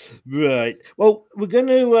 Right. Well, we're going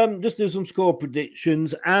to just do some score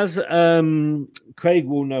predictions, as Craig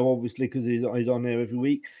will know, obviously, because he's on here every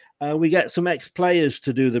week. We get some ex-players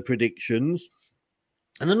to do the predictions.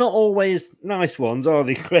 And they're not always nice ones, are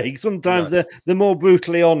they, Craig? Sometimes they're more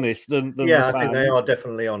brutally honest than I think they are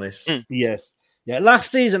definitely honest. Yes. Yeah.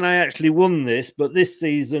 Last season I actually won this, but this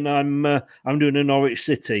season I'm doing a Norwich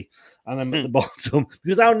City and I'm at the bottom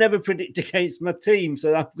because I'll never predict against my team.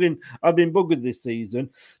 So I've been buggered this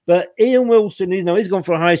season. But Ian Wilson, he's gone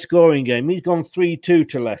for a high scoring game. He's gone 3-2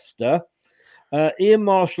 to Leicester. Ian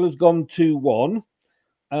Marshall has gone 2-1.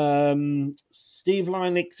 Steve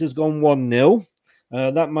Lynix has gone 1-0.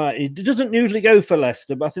 It doesn't usually go for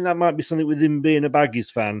Leicester, but I think that might be something with him being a Baggies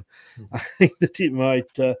fan. I think that it might.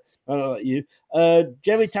 I like you.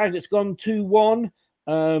 Jerry Taggart's gone 2-1.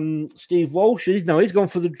 Steve Walsh, he's gone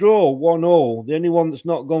for the draw, 1-1. The only one that's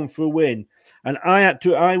not gone for a win. And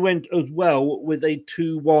I went as well with a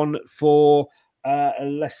 2-1 for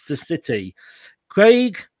Leicester City.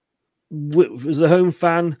 Craig, as a home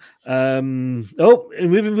fan, we've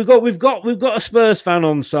got a Spurs fan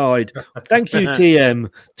on side. Thank you, TM.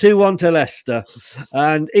 2-1 to Leicester.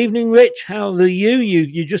 And evening, Rich. How are you?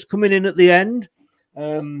 You just coming in at the end,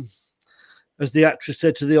 as the actress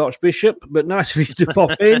said to the Archbishop. But nice for you to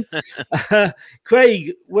pop in.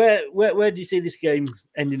 Craig, where do you see this game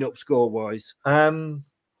ending up score wise?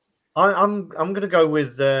 I'm going to go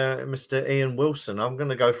with Mr. Ian Wilson. I'm going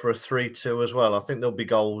to go for a 3-2 as well. I think there'll be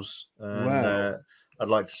goals. And, I'd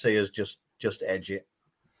like to see us just edge it.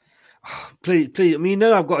 Please. I mean,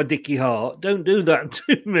 I've got a dicky heart. Don't do that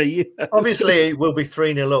to me. Obviously, it will be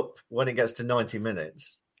 3-0 up when it gets to 90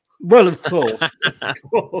 minutes. Well, of course,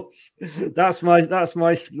 That's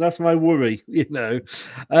my worry.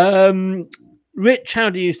 Rich, how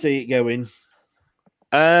do you see it going?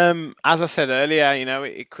 As I said earlier,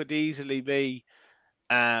 it could easily be,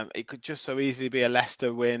 it could just so easily be a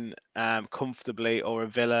Leicester win, comfortably, or a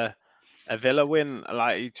Villa win.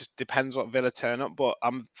 Like, it just depends what Villa turn up. But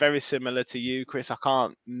I'm very similar to you, Chris. I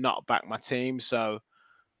can't not back my team, so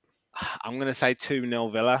I'm going to say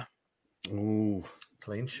 2-0 Villa. Ooh,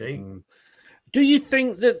 clean sheet. Do you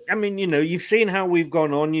think that, you've seen how we've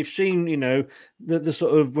gone on. You've seen, the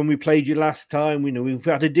sort of, when we played you last time, we've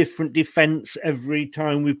had a different defence every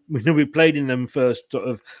time we played in them first sort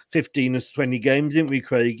of 15 or 20 games, didn't we,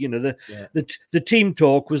 Craig? The team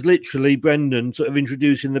talk was literally Brendan sort of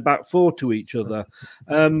introducing the back four to each other.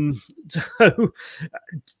 So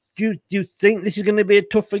do you think this is going to be a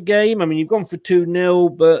tougher game? I mean, you've gone for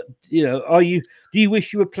 2-0, but, do you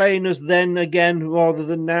wish you were playing us then again rather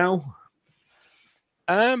than now?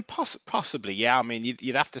 Possibly, yeah. I mean,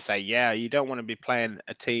 you'd have to say, yeah. You don't want to be playing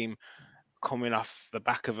a team coming off the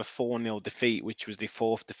back of a 4-0 defeat, which was the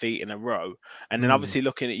 4th defeat in a row. And then obviously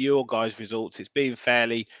looking at your guys' results, it's been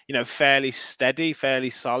fairly steady, fairly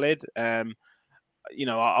solid. I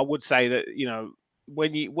would say that,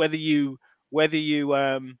 whether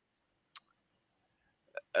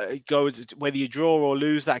you draw or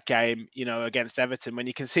lose that game, against Everton, when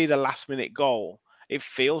you can see the last minute goal, it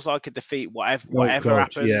feels like a defeat, whatever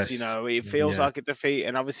happens, yes. It feels like a defeat.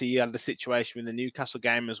 And obviously you had the situation with the Newcastle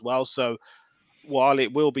game as well. So while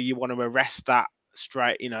it will be, you want to arrest that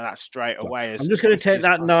straight away. I'm just going to take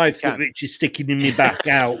that knife that Rich is sticking in my back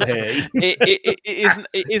out here. It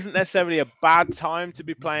isn't necessarily a bad time to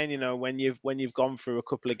be playing. When you've gone through a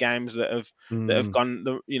couple of games that have gone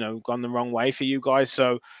the wrong way for you guys.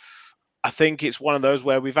 So I think it's one of those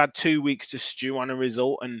where we've had 2 weeks to stew on a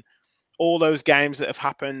result, and all those games that have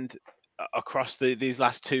happened across these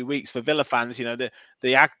last 2 weeks for Villa fans,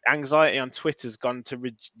 the anxiety on Twitter has gone to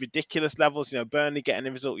ridiculous levels. Burnley getting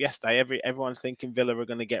a result yesterday, everyone's thinking Villa are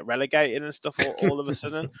going to get relegated and stuff all of a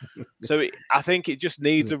sudden. So I think it just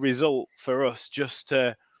needs a result for us just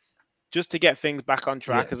to get things back on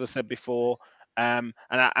track, as I said before. And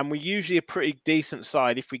we're usually a pretty decent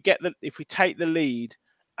side. If we take the lead,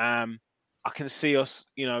 I can see us,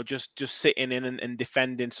 just sitting in and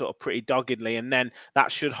defending sort of pretty doggedly, and then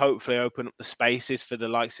that should hopefully open up the spaces for the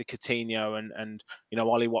likes of Coutinho and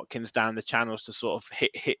Ollie Watkins down the channels to sort of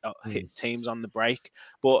hit teams on the break.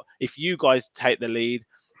 But if you guys take the lead,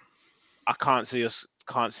 I can't see us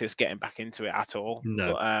getting back into it at all.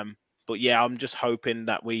 No. But yeah, I'm just hoping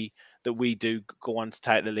that we do go on to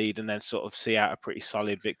take the lead and then sort of see out a pretty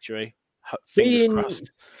solid victory. Fingers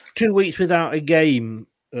crossed. 2 weeks without a game,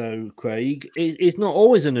 Craig, it's not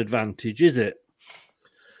always an advantage, is it?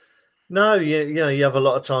 No, you have a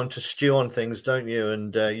lot of time to stew on things, don't you?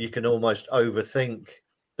 And you can almost overthink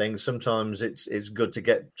things. Sometimes it's good to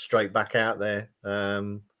get straight back out there.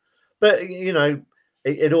 But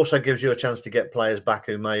it also gives you a chance to get players back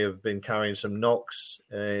who may have been carrying some knocks,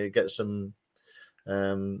 get some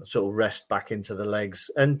sort of rest back into the legs,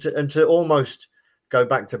 and to almost go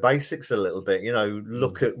back to basics a little bit.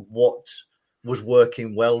 Look at what was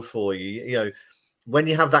working well for you. When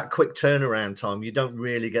you have that quick turnaround time, you don't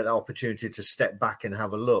really get the opportunity to step back and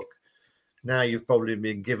have a look. Now you've probably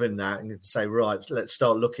been given that and say, right, let's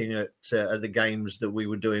start looking at the games that we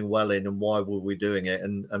were doing well in and why were we doing it,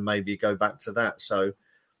 and maybe go back to that. So,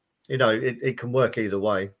 it can work either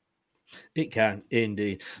way. It can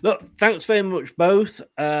indeed. Look, thanks very much, both.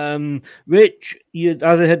 Rich,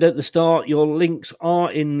 as I said at the start, your links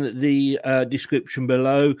are in the description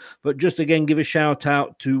below. But just again, give a shout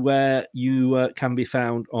out to where you can be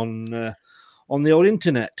found on the old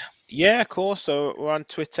internet. Yeah, of course. So we're on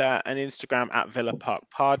Twitter and Instagram at Villa Park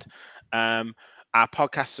Pod. Our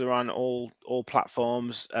podcasts are on all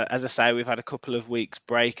platforms. As I say, we've had a couple of weeks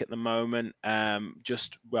break at the moment. We're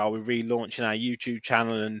relaunching our YouTube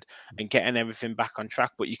channel and getting everything back on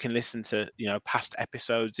track. But you can listen to past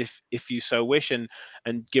episodes if you so wish, and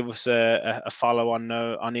give us a follow on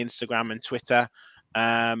Instagram and Twitter,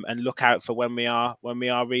 and look out for when we are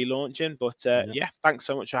relaunching. But yeah, thanks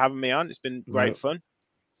so much for having me on. It's been great fun.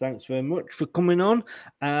 Thanks very much for coming on.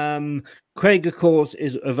 Craig, of course,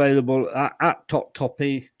 is available at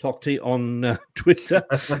Totty on Twitter.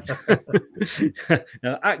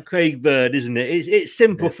 At Craig Bird, isn't it? It's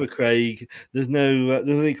simple for Craig. There's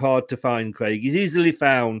nothing hard to find Craig. He's easily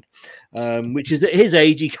found, which is at his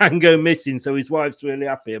age, he can go missing. So his wife's really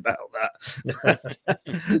happy about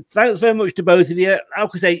that. Thanks very much to both of you. I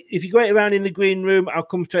could say, if you go around in the green room, I'll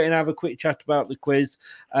come straight and have a quick chat about the quiz.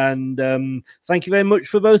 And thank you very much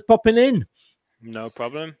for both popping in. No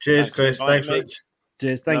problem. Cheers, Chris. Thanks, Rich.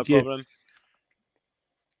 Cheers. Thank you. Problem.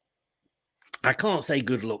 I can't say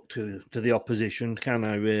good luck to the opposition, can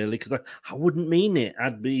I, really? Because I wouldn't mean it.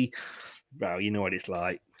 I'd be, well, you know what it's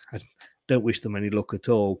like. I don't wish them any luck at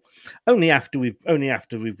all. Only after we've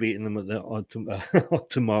beaten them on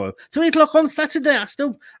tomorrow. 3 o'clock on Saturday. I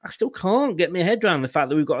still can't get my head around the fact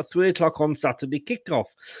that we've got a 3 o'clock on Saturday kickoff.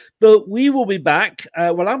 But we will be back.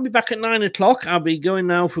 I'll be back at 9 o'clock. I'll be going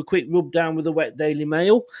now for a quick rub down with the Wet Daily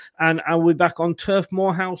Mail, and I'll be back on Turf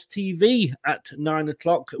Moorhouse TV at 9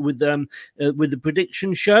 o'clock with the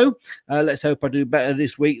prediction show. Let's hope I do better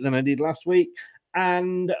this week than I did last week.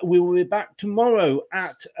 And we will be back tomorrow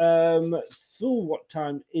at what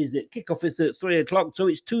time is it? Kickoff is at 3 o'clock, so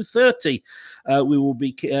it's 2:30. We will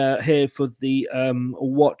be here for the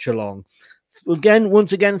watch along.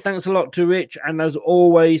 Once again, thanks a lot to Rich, and as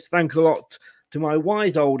always, thanks a lot to my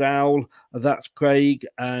wise old owl. That's Craig,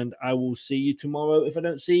 and I will see you tomorrow if I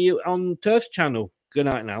don't see you on Turf's channel. Good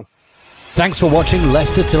night now. Thanks for watching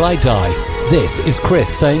Leicester Till I Die. This is Chris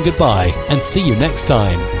saying goodbye, and see you next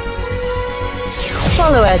time.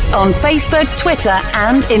 Follow us on Facebook, Twitter,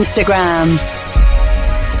 and Instagram.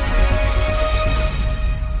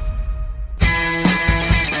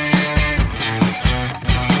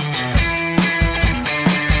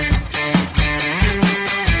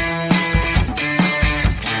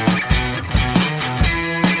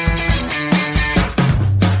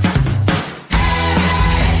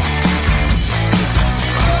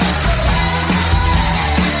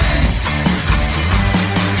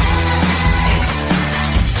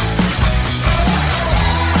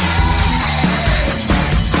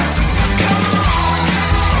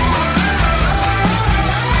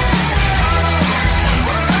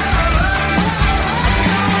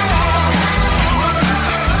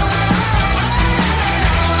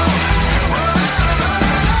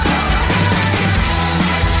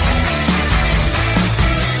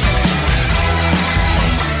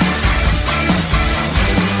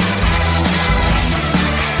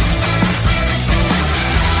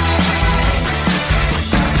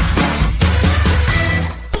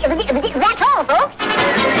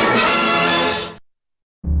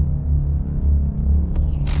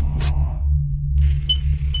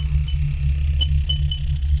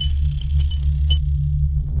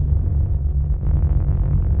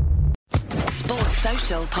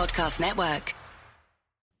 Podcast Network.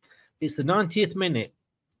 It's the 90th minute.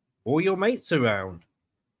 All your mates around.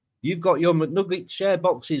 You've got your McNugget share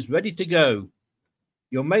boxes ready to go.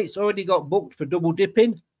 Your mates already got booked for double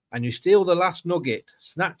dipping, and you steal the last nugget,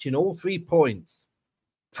 snatching all 3 points.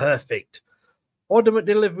 Perfect. Order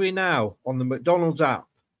McDelivery now on the McDonald's app.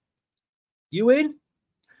 You in?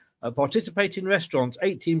 At participating restaurants,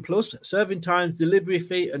 18 plus, serving times, delivery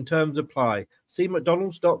fee and terms apply. See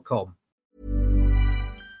mcdonalds.com.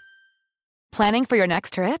 Planning for your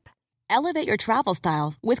next trip? Elevate your travel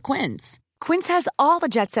style with Quince. Quince has all the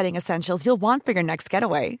jet-setting essentials you'll want for your next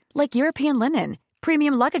getaway, like European linen,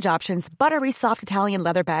 premium luggage options, buttery soft Italian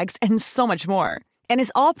leather bags, and so much more. And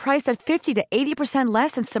is all priced at 50 to 80%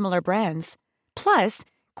 less than similar brands. Plus,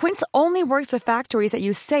 Quince only works with factories that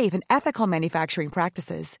use safe and ethical manufacturing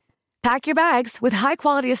practices. Pack your bags with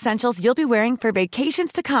high-quality essentials you'll be wearing for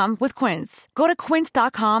vacations to come with Quince. Go to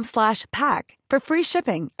quince.com/pack for free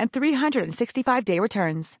shipping and 365-day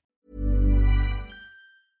returns.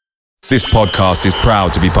 This podcast is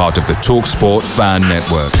proud to be part of the TalkSport Fan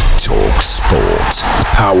Network. TalkSport.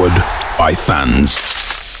 Powered by fans.